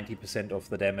deliver 90% of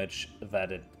the damage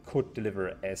that it could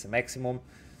deliver as a maximum.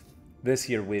 This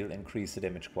here will increase the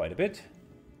damage quite a bit.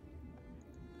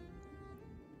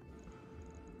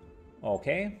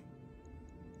 Okay.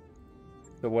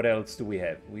 So what else do we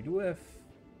have? We do have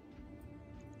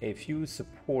a few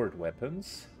support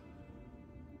weapons.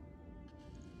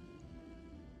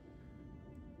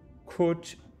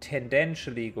 Could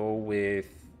tendentially go with,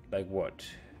 like what?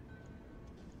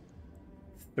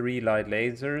 3 light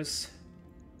lasers.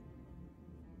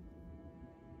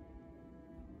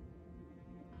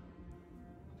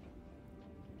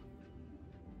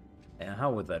 And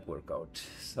how would that work out?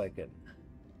 Syken.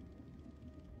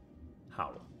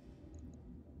 How?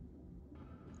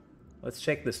 Let's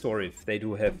check the store if they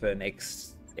do have an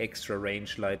extra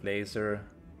range light laser.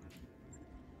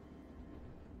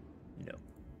 No.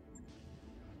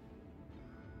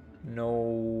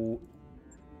 No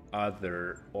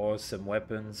other awesome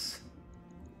weapons.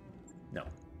 No.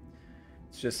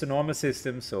 It's just a normal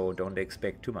system, so don't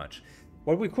expect too much.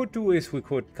 What we could do is we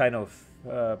could kind of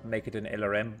make it an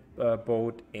LRM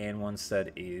boat, and once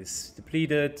that is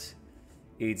depleted,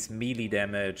 it's melee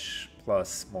damage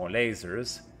plus more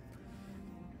lasers.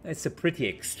 It's a pretty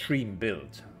extreme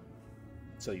build.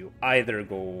 So you either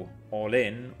go all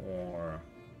in or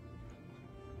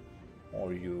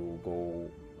you go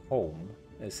home,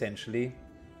 essentially.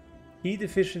 Heat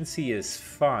efficiency is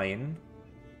fine.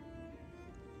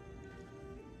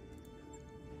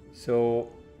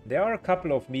 So there are a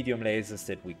couple of medium lasers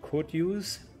that we could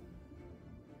use.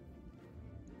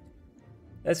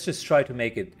 Let's just try to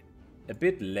make it a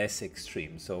bit less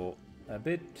extreme. So a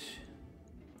bit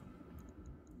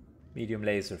medium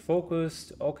laser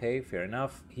focused. Okay, fair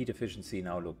enough. Heat efficiency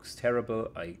now looks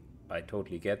terrible. I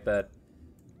totally get that.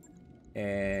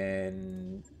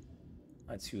 And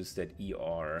let's use that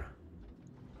ER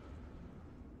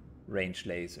range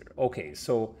laser. Okay,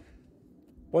 so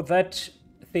what that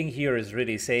thing here is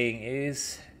really saying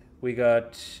is we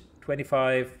got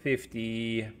 25,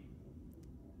 50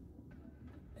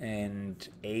 and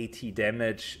 80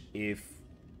 damage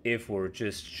if we're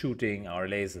just shooting our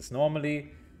lasers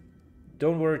normally.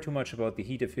 Don't worry too much about the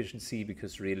heat efficiency,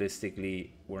 because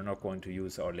realistically we're not going to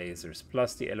use our lasers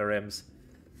plus the LRMs.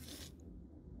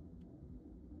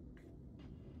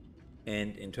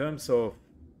 And in terms of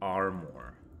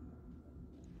armor,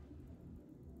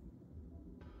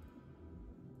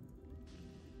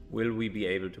 will we be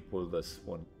able to pull this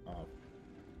one off?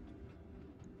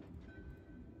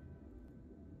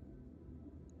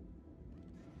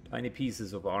 Tiny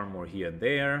pieces of armor here and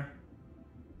there.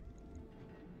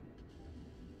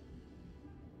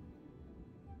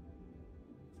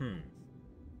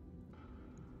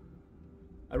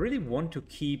 I really want to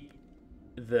keep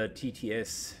the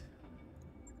TTS,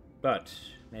 but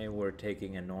maybe we're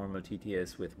taking a normal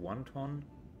TTS with 1 ton.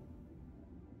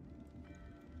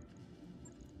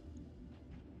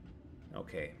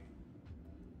 Okay.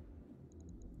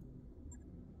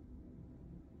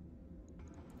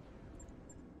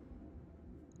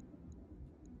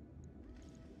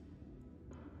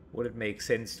 Would it make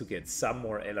sense to get some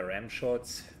more LRM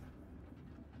shots?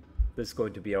 This is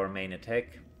going to be our main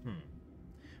attack.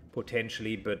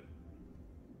 Potentially, but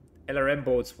LRM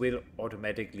boats will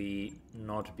automatically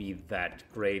not be that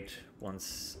great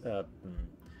once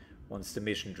once the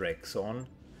mission drags on.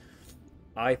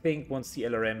 I think once the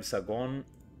LRMs are gone,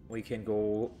 we can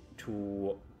go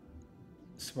to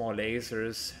small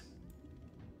lasers.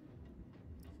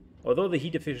 Although the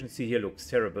heat efficiency here looks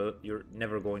terrible, you're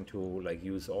never going to like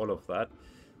use all of that.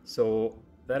 So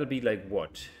that'll be like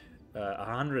what?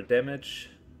 100 damage.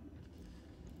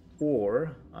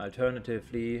 Or,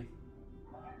 alternatively,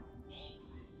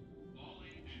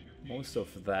 most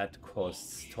of that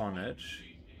costs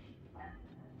tonnage.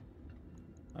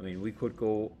 I mean, we could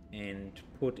go and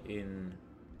put in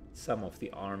some of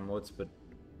the arm mods, but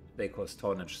they cost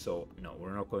tonnage, so no,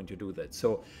 we're not going to do that.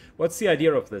 So, what's the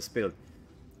idea of this build?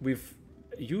 We've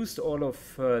used all of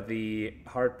the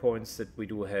hard points that we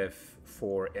do have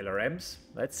for LRMs.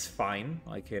 That's fine.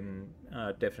 I can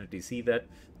definitely see that.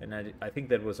 And I think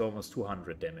that was almost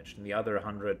 200 damage. And the other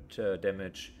 100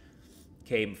 damage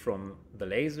came from the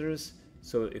lasers.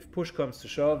 So if push comes to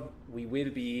shove, we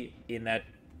will be in that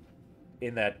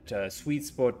sweet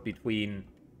spot between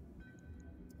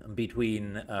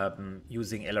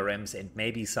using LRMs and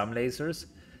maybe some lasers.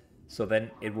 So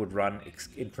then it would run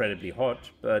incredibly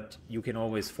hot, but you can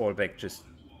always fall back just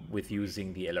with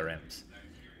using the LRMs.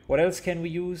 What else can we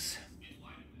use?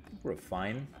 I think we're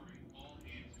fine.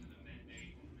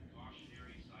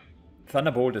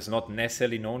 Thunderbolt is not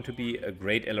necessarily known to be a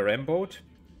great LRM boat,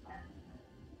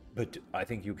 but I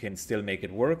think you can still make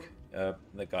it work.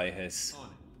 The guy has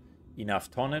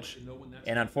enough tonnage,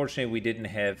 and unfortunately we didn't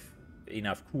have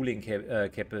enough cooling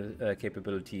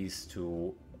capabilities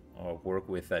to work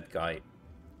with that guy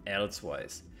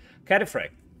elsewise.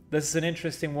 Cataphract. This is an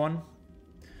interesting one.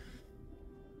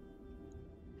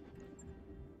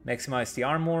 Maximize the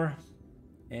armor.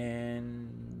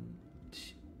 And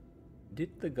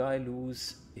did the guy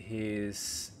lose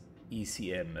his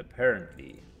ECM?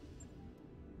 Apparently.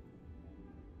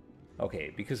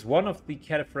 Okay, because one of the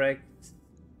cataphracts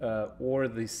or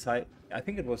the side, I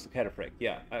think it was the cataphract.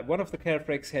 Yeah, one of the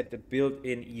cataphracts had the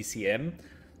built-in ECM.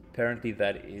 Apparently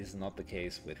that is not the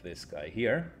case with this guy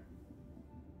here.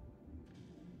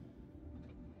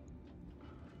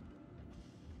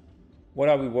 What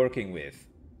are we working with?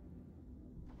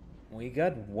 We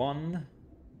got one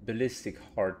ballistic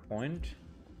hardpoint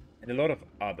and a lot of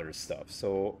other stuff.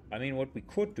 So, I mean, what we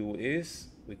could do is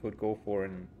we could go for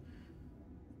an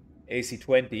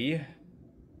AC-20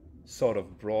 sort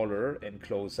of brawler and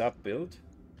close-up build.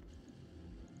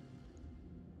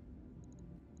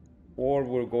 Or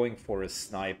we're going for a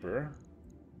sniper.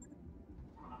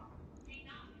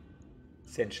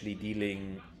 Essentially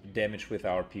dealing damage with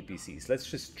our PPCs.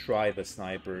 Let's just try the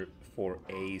sniper for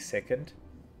a second.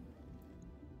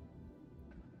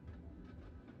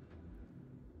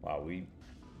 Wow,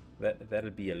 that'll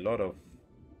be a lot of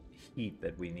heat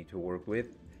that we need to work with.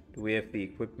 Do we have the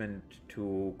equipment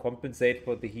to compensate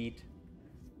for the heat?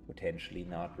 Potentially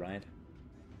not, right?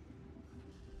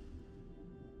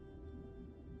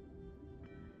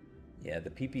 Yeah,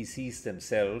 the PPCs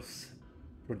themselves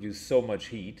produce so much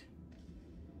heat.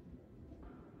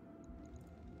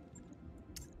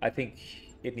 I think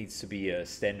it needs to be a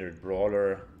standard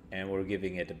brawler, and we're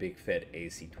giving it a big fat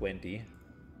AC-20.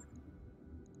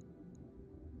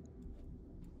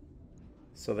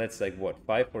 So that's like what,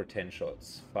 5 or 10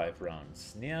 shots, 5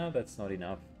 rounds. Yeah, that's not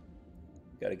enough.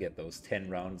 Gotta get those 10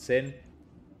 rounds in.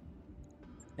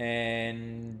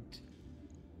 And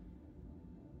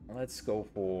let's go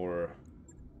for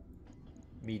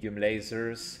medium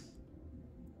lasers.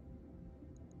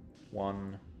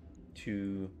 1,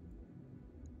 2,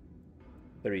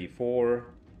 3, 4,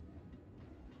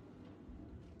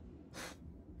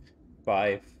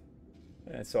 5.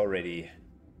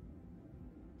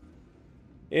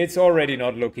 It's already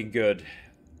not looking good.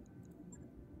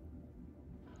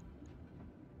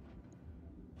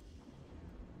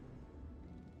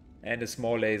 And a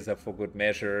small laser for good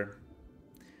measure.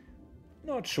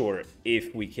 Not sure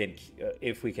if we can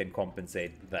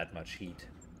compensate that much heat.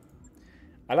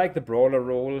 I like the brawler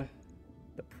role.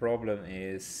 The problem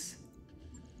is,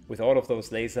 with all of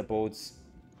those laser boats,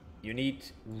 you need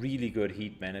really good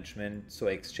heat management, so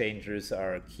exchangers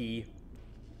are key.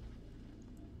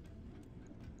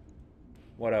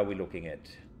 What are we looking at?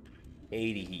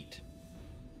 80 heat.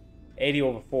 80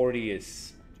 over 40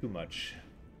 is too much.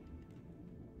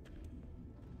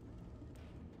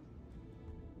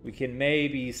 We can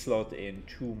maybe slot in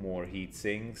 2 more heat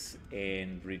sinks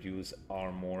and reduce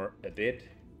armor a bit.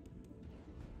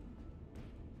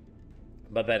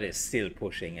 But that is still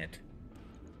pushing it.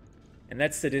 And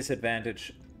that's the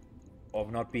disadvantage of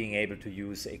not being able to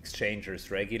use exchangers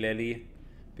regularly.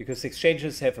 Because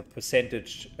exchangers have a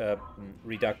percentage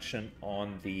reduction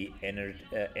on the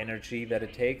energy that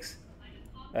it takes.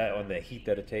 On the heat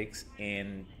that it takes.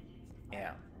 And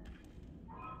yeah.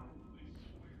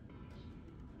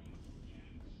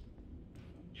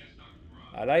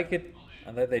 I like it,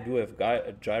 and that they do have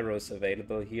gyros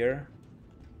available here.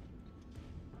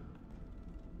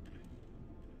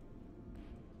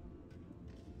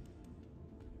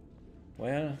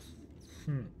 Well,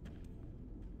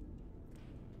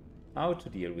 how to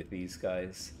deal with these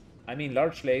guys? I mean,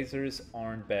 large lasers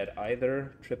aren't bad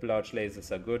either. Triple large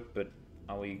lasers are good, but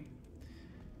are we...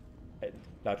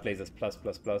 large lasers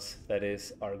plus, that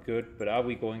is, are good, but are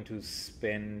we going to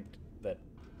spend that...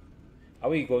 Are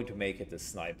we going to make it a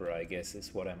sniper, I guess,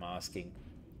 is what I'm asking.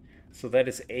 So that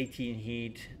is 18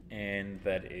 heat, and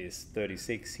that is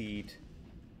 36 heat.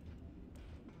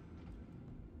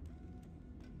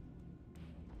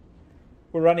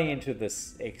 We're running into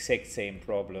this exact same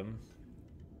problem.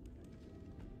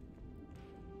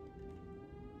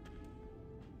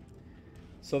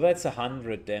 So that's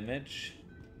 100 damage.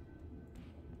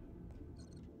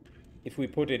 If we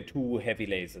put in 2 heavy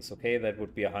lasers, okay, that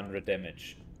would be 100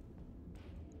 damage.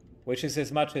 Which is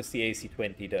as much as the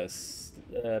AC-20 does.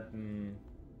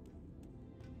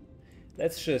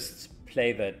 Let's just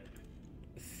play that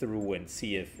through and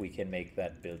see if we can make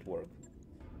that build work.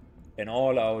 An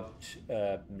all-out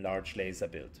large laser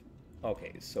build.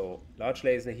 Okay, so large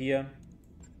laser here.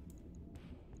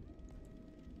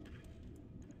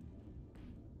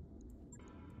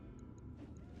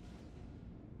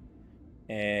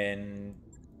 And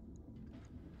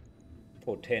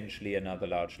potentially another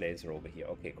large laser over here.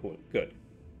 Okay, cool, good.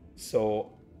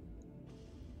 So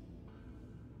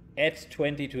add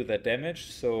 20 to the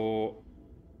damage, so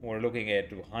we're looking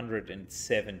at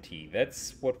 170.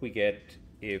 That's what we get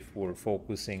if we're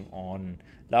focusing on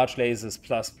large lasers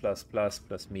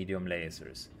plus medium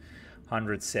lasers.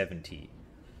 170.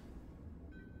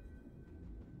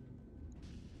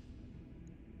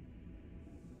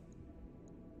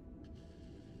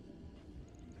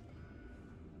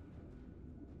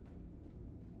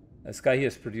 This guy here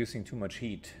is producing too much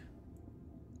heat.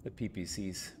 The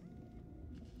PPCs.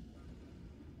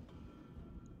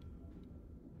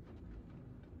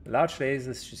 Large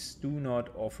lasers just do not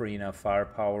offer enough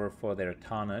firepower for their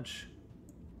tonnage.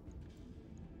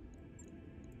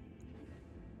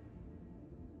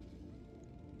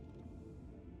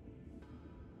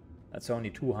 That's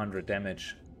only 200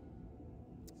 damage.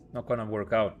 Not gonna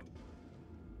work out.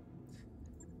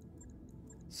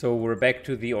 So we're back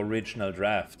to the original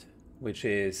draft, which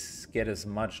is get as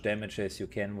much damage as you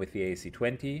can with the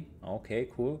AC-20. Okay,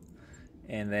 cool.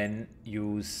 And then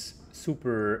use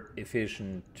super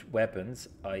efficient weapons,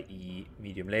 i.e.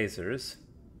 medium lasers,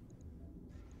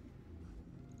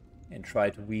 and try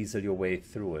to weasel your way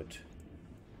through it.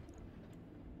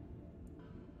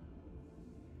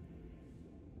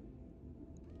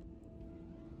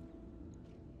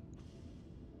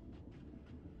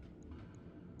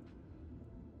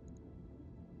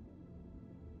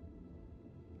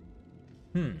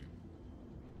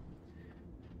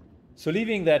 So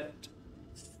leaving that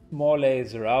small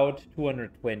laser out,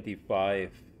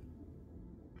 225.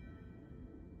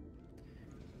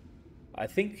 I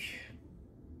think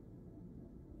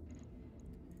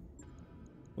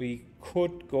we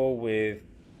could go with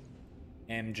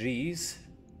MGs.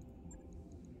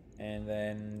 And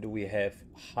then do we have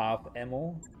half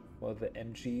ammo for the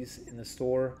MGs in the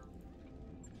store?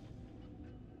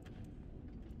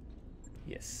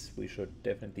 Yes, we should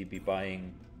definitely be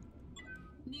buying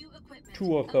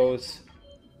 2 of those.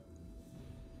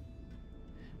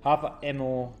 Half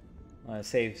ammo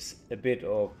saves a bit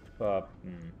of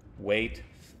weight.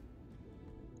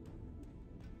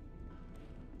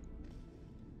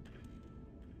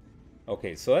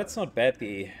 Okay, so that's not bad.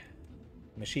 The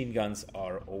machine guns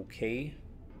are okay.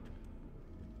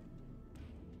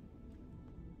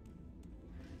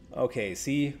 Okay,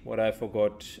 see, what I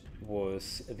forgot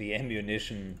was the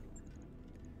ammunition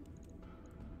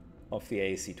of the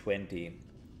AC-20.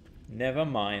 Never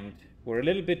mind. We're a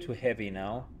little bit too heavy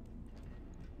now.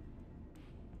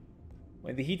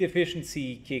 When the heat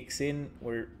efficiency kicks in,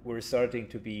 we're starting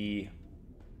to be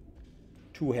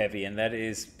too heavy, and that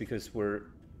is because we're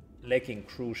lacking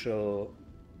crucial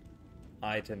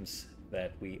items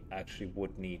that we actually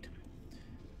would need.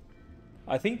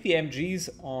 I think the MGs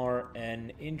are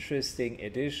an interesting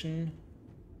addition,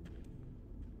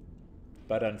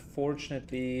 but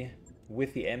unfortunately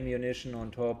with the ammunition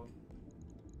on top,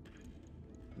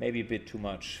 maybe a bit too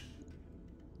much.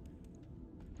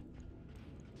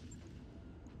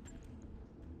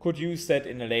 Could use that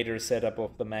in a later setup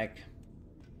of the mech.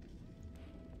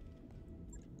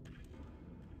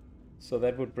 So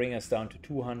that would bring us down to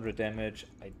 200 damage.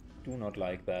 I do not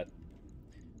like that.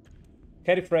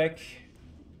 Cataphrag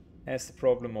has the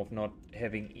problem of not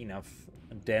having enough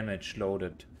damage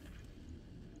loaded.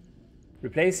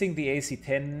 Replacing the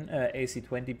AC-10,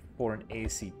 AC-20 for an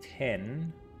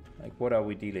AC-10. Like, what are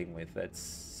we dealing with? That's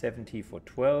 70 for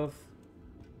 12.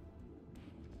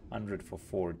 100 for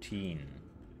 14.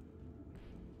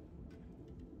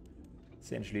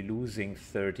 Essentially losing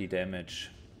 30 damage.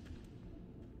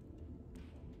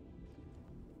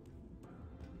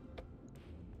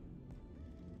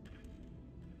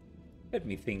 Let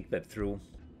me think that through.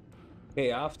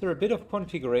 Okay, after a bit of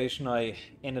configuration, I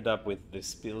ended up with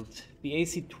this build. The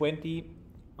AC-20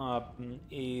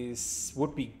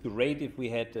 would be great if we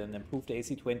had an improved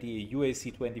AC-20, a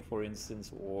UAC-20 for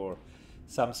instance, or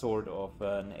some sort of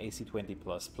an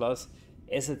AC-20++.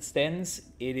 As it stands,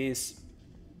 it is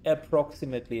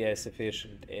approximately as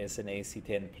efficient as an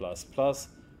AC-10++,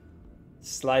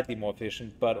 slightly more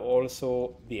efficient, but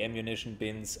also the ammunition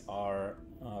bins are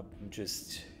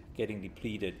just getting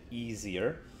depleted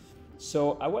easier.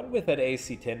 So I went with that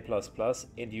AC-10++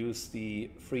 and used the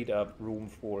freed up room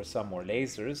for some more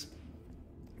lasers.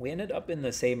 We ended up in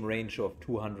the same range of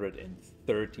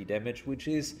 230 damage, which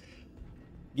is,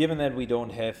 given that we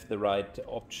don't have the right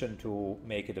option to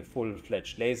make it a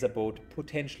full-fledged laser boat,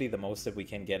 potentially the most that we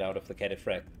can get out of the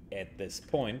Cataphrag at this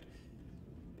point.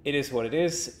 It is what it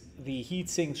is. The heat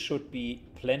sinks should be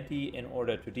plenty in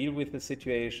order to deal with the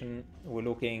situation. We're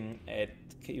looking at,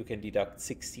 you can deduct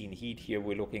 16 heat here.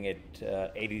 We're looking at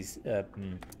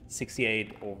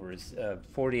 68 over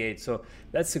 48. So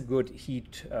that's a good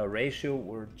heat ratio.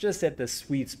 We're just at the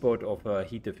sweet spot of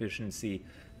heat efficiency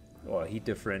or heat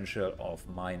differential of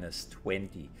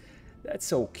 -20.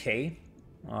 That's okay.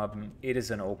 It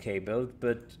is an okay build,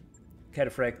 but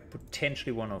Cataphrag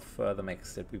potentially one of the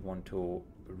mechs that we want to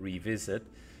revisit.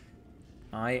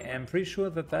 I am pretty sure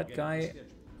that that guy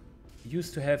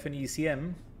used to have an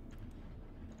ECM,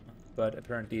 but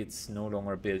apparently it's no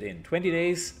longer built in. 20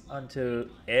 days until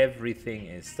everything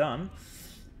is done,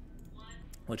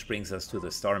 which brings us to the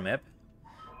star map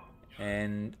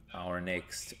and our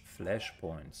next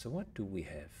flashpoint. So what do we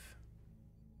have?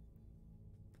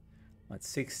 That's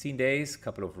 16 days,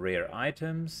 couple of rare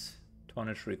items,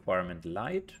 tonnage requirement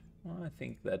light. Well, I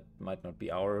think that might not be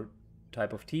our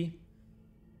type of tea.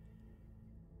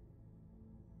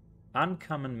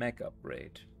 Uncommon mech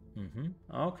upgrade.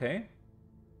 Okay.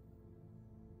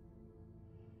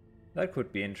 That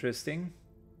could be interesting.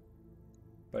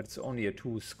 But it's only a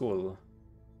 2 skull.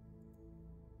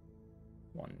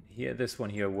 One here. This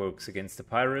one here works against the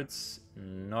pirates.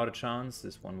 Not a chance.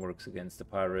 This one works against the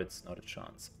pirates. Not a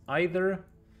chance either.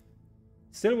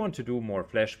 Still want to do more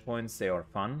flashpoints. They are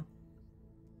fun.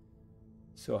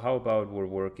 So how about we're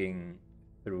working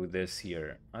through this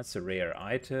here? That's a rare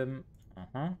item.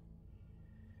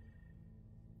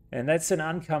 And that's an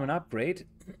uncommon upgrade.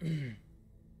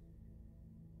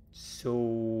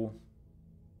 So...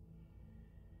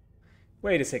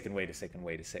 Wait a second.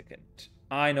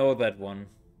 I know that one.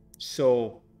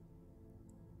 So...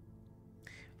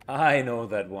 I know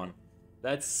that one.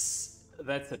 That's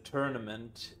a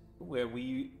tournament where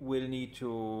we will need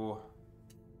to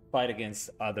fight against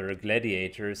other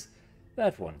gladiators.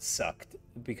 That one sucked,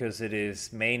 because it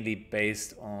is mainly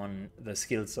based on the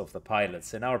skills of the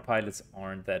pilots, and our pilots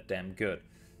aren't that damn good.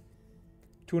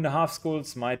 2.5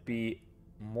 skulls might be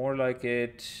more like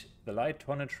it. The light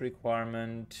tonnage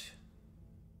requirement.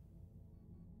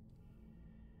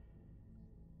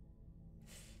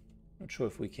 Not sure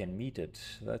if we can meet it.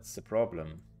 That's the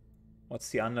problem. What's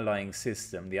the underlying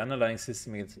system? The underlying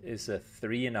system is a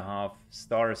 3.5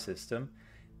 star system.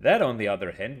 That, on the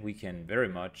other hand, we can very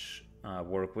much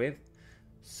work with.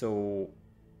 So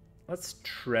let's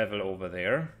travel over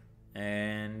there.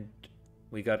 And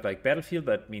we got like battlefield.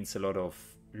 That means a lot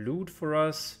of loot for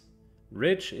us.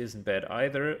 Rich isn't bad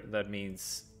either. That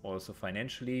means also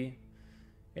financially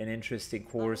an interesting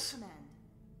course.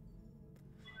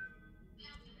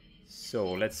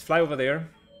 So let's fly over there.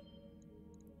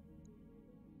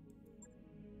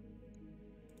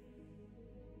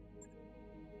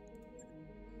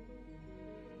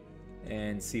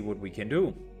 And see what we can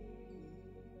do.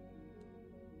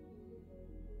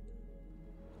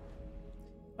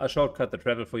 I'll shortcut the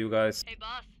travel for you guys. Hey,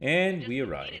 boss. And we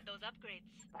arrive. Those upgrades.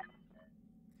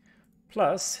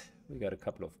 Plus, we got a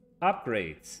couple of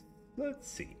upgrades.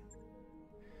 Let's see.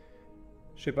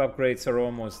 Ship upgrades are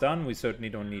almost done. We certainly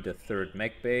don't need a third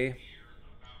mech bay.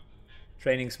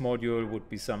 Trainings module would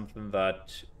be something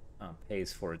that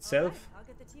pays for itself. I'll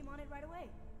get the team on it right away.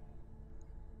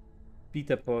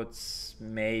 Beta pods,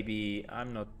 maybe.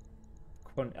 I'm not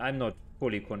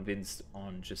fully convinced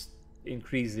on just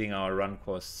increasing our run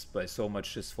costs by so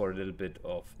much just for a little bit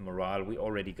of morale. We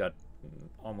already got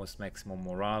almost maximum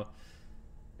morale.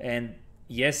 And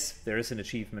yes, there is an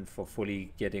achievement for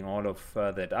fully getting all of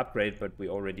that upgrade, but we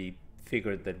already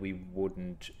figured that we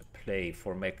wouldn't play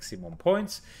for maximum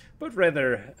points, but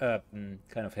rather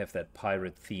kind of have that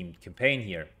pirate-themed campaign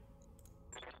here.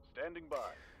 Standing by.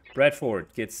 Bradford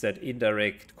gets that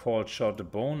indirect call shot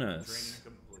bonus.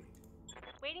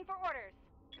 Waiting for orders.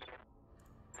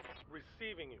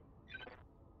 Receiving you.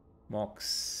 Mox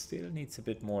still needs a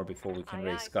bit more before we can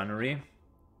Aye, raise aye. gunnery.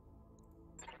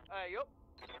 Yup.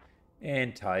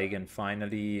 And Tygan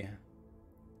finally.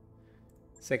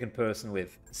 Second person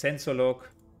with sensor lock.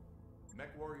 Mech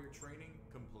warrior training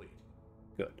complete.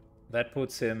 Good. That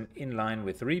puts him in line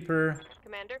with Reaper.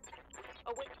 Commander.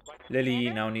 Oh, wait. Lily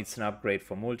Commander? now needs an upgrade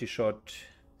for multi-shot,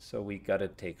 so we gotta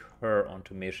take her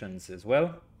onto missions as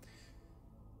well.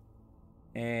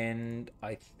 And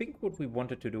I think what we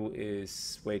wanted to do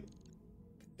is wait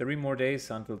 3 more days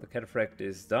until the cataphract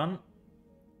is done,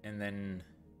 and then...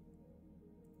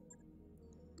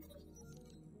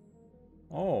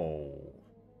 Oh...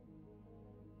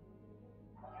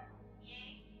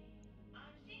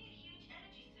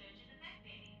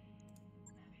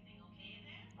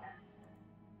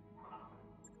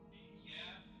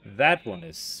 That one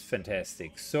is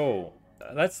fantastic. So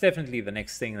that's definitely the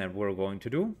next thing that we're going to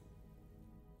do.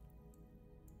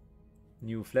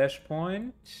 New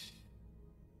flashpoint.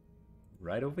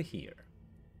 Right over here.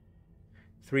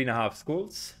 3.5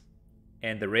 skulls.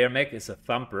 And the rare mech is a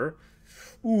thumper.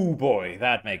 Ooh boy,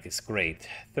 that mech is great.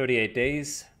 38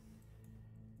 days.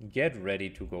 Get ready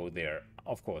to go there.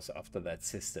 Of course, after that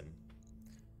system.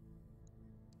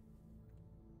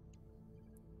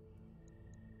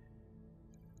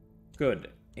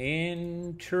 Good.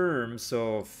 In terms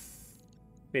of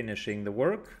finishing the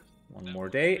work, one more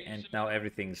day, and now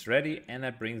everything's ready, and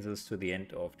that brings us to the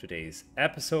end of today's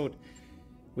episode.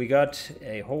 We got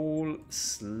a whole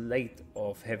slate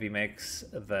of heavy mechs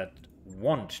that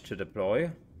want to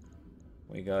deploy.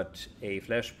 We got a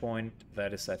flashpoint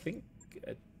that is, I think,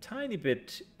 a tiny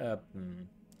bit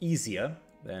easier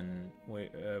than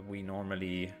we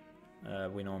normally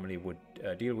would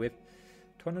deal with.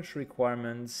 Tonnage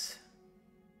requirements.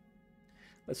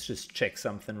 Let's just check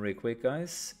something real quick,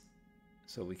 guys.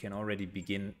 So we can already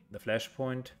begin the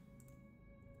flashpoint.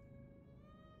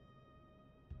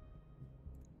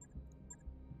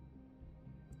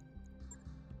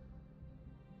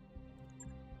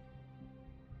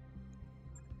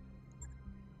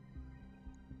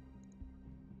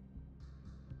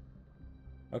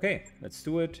 Okay, let's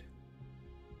do it.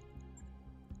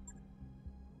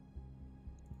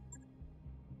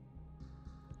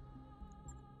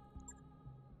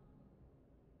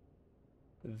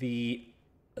 The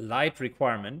light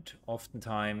requirement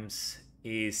oftentimes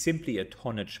is simply a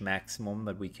tonnage maximum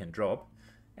that we can drop.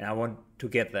 And I want to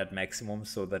get that maximum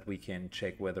so that we can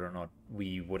check whether or not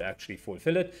we would actually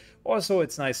fulfill it. Also,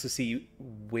 it's nice to see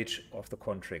which of the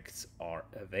contracts are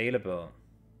available.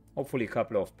 Hopefully a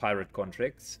couple of pirate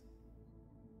contracts.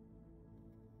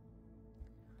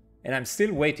 And I'm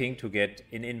still waiting to get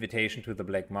an invitation to the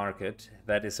black market.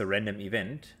 That is a random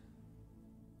event.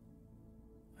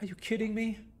 Are you kidding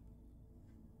me?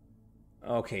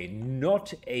 Okay,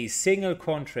 not a single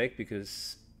contract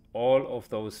because all of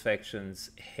those factions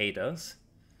hate us.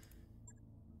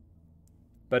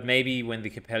 But maybe when the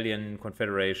Capellian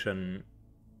Confederation,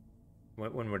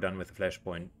 when we're done with the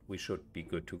flashpoint, we should be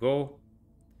good to go.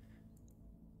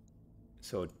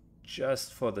 So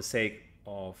just for the sake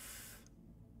of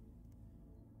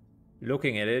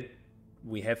looking at it,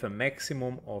 we have a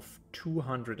maximum of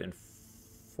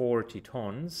 240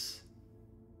 tons.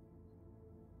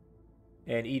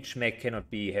 And each mech cannot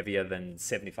be heavier than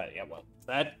 75. Yeah, well,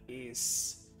 that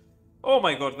is... Oh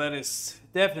my god, that is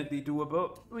definitely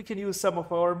doable. We can use some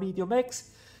of our medium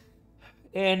mechs.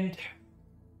 And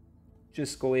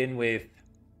just go in with...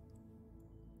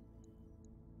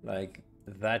 like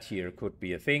that here could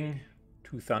be a thing.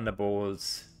 2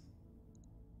 Thunderbolts.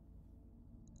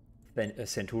 Then a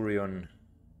Centurion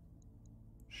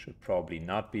should probably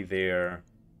not be there.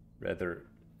 Rather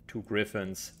 2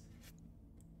 Griffins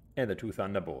and the 2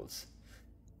 Thunderbolts.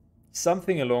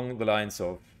 Something along the lines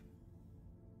of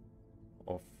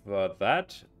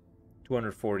that.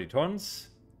 240 tons.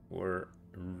 We're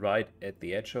right at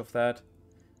the edge of that.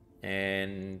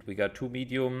 And we got 2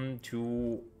 medium,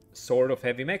 2 sort of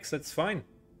heavy mechs. That's fine.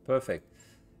 Perfect.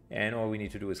 And all we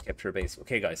need to do is capture a base.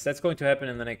 Okay, guys, that's going to happen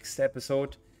in the next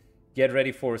episode. Get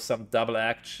ready for some double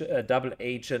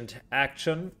agent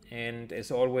action. And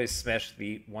as always, smash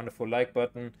the wonderful like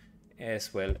button,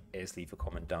 as well as leave a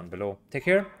comment down below. Take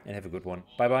care and have a good one.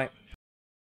 Bye-bye.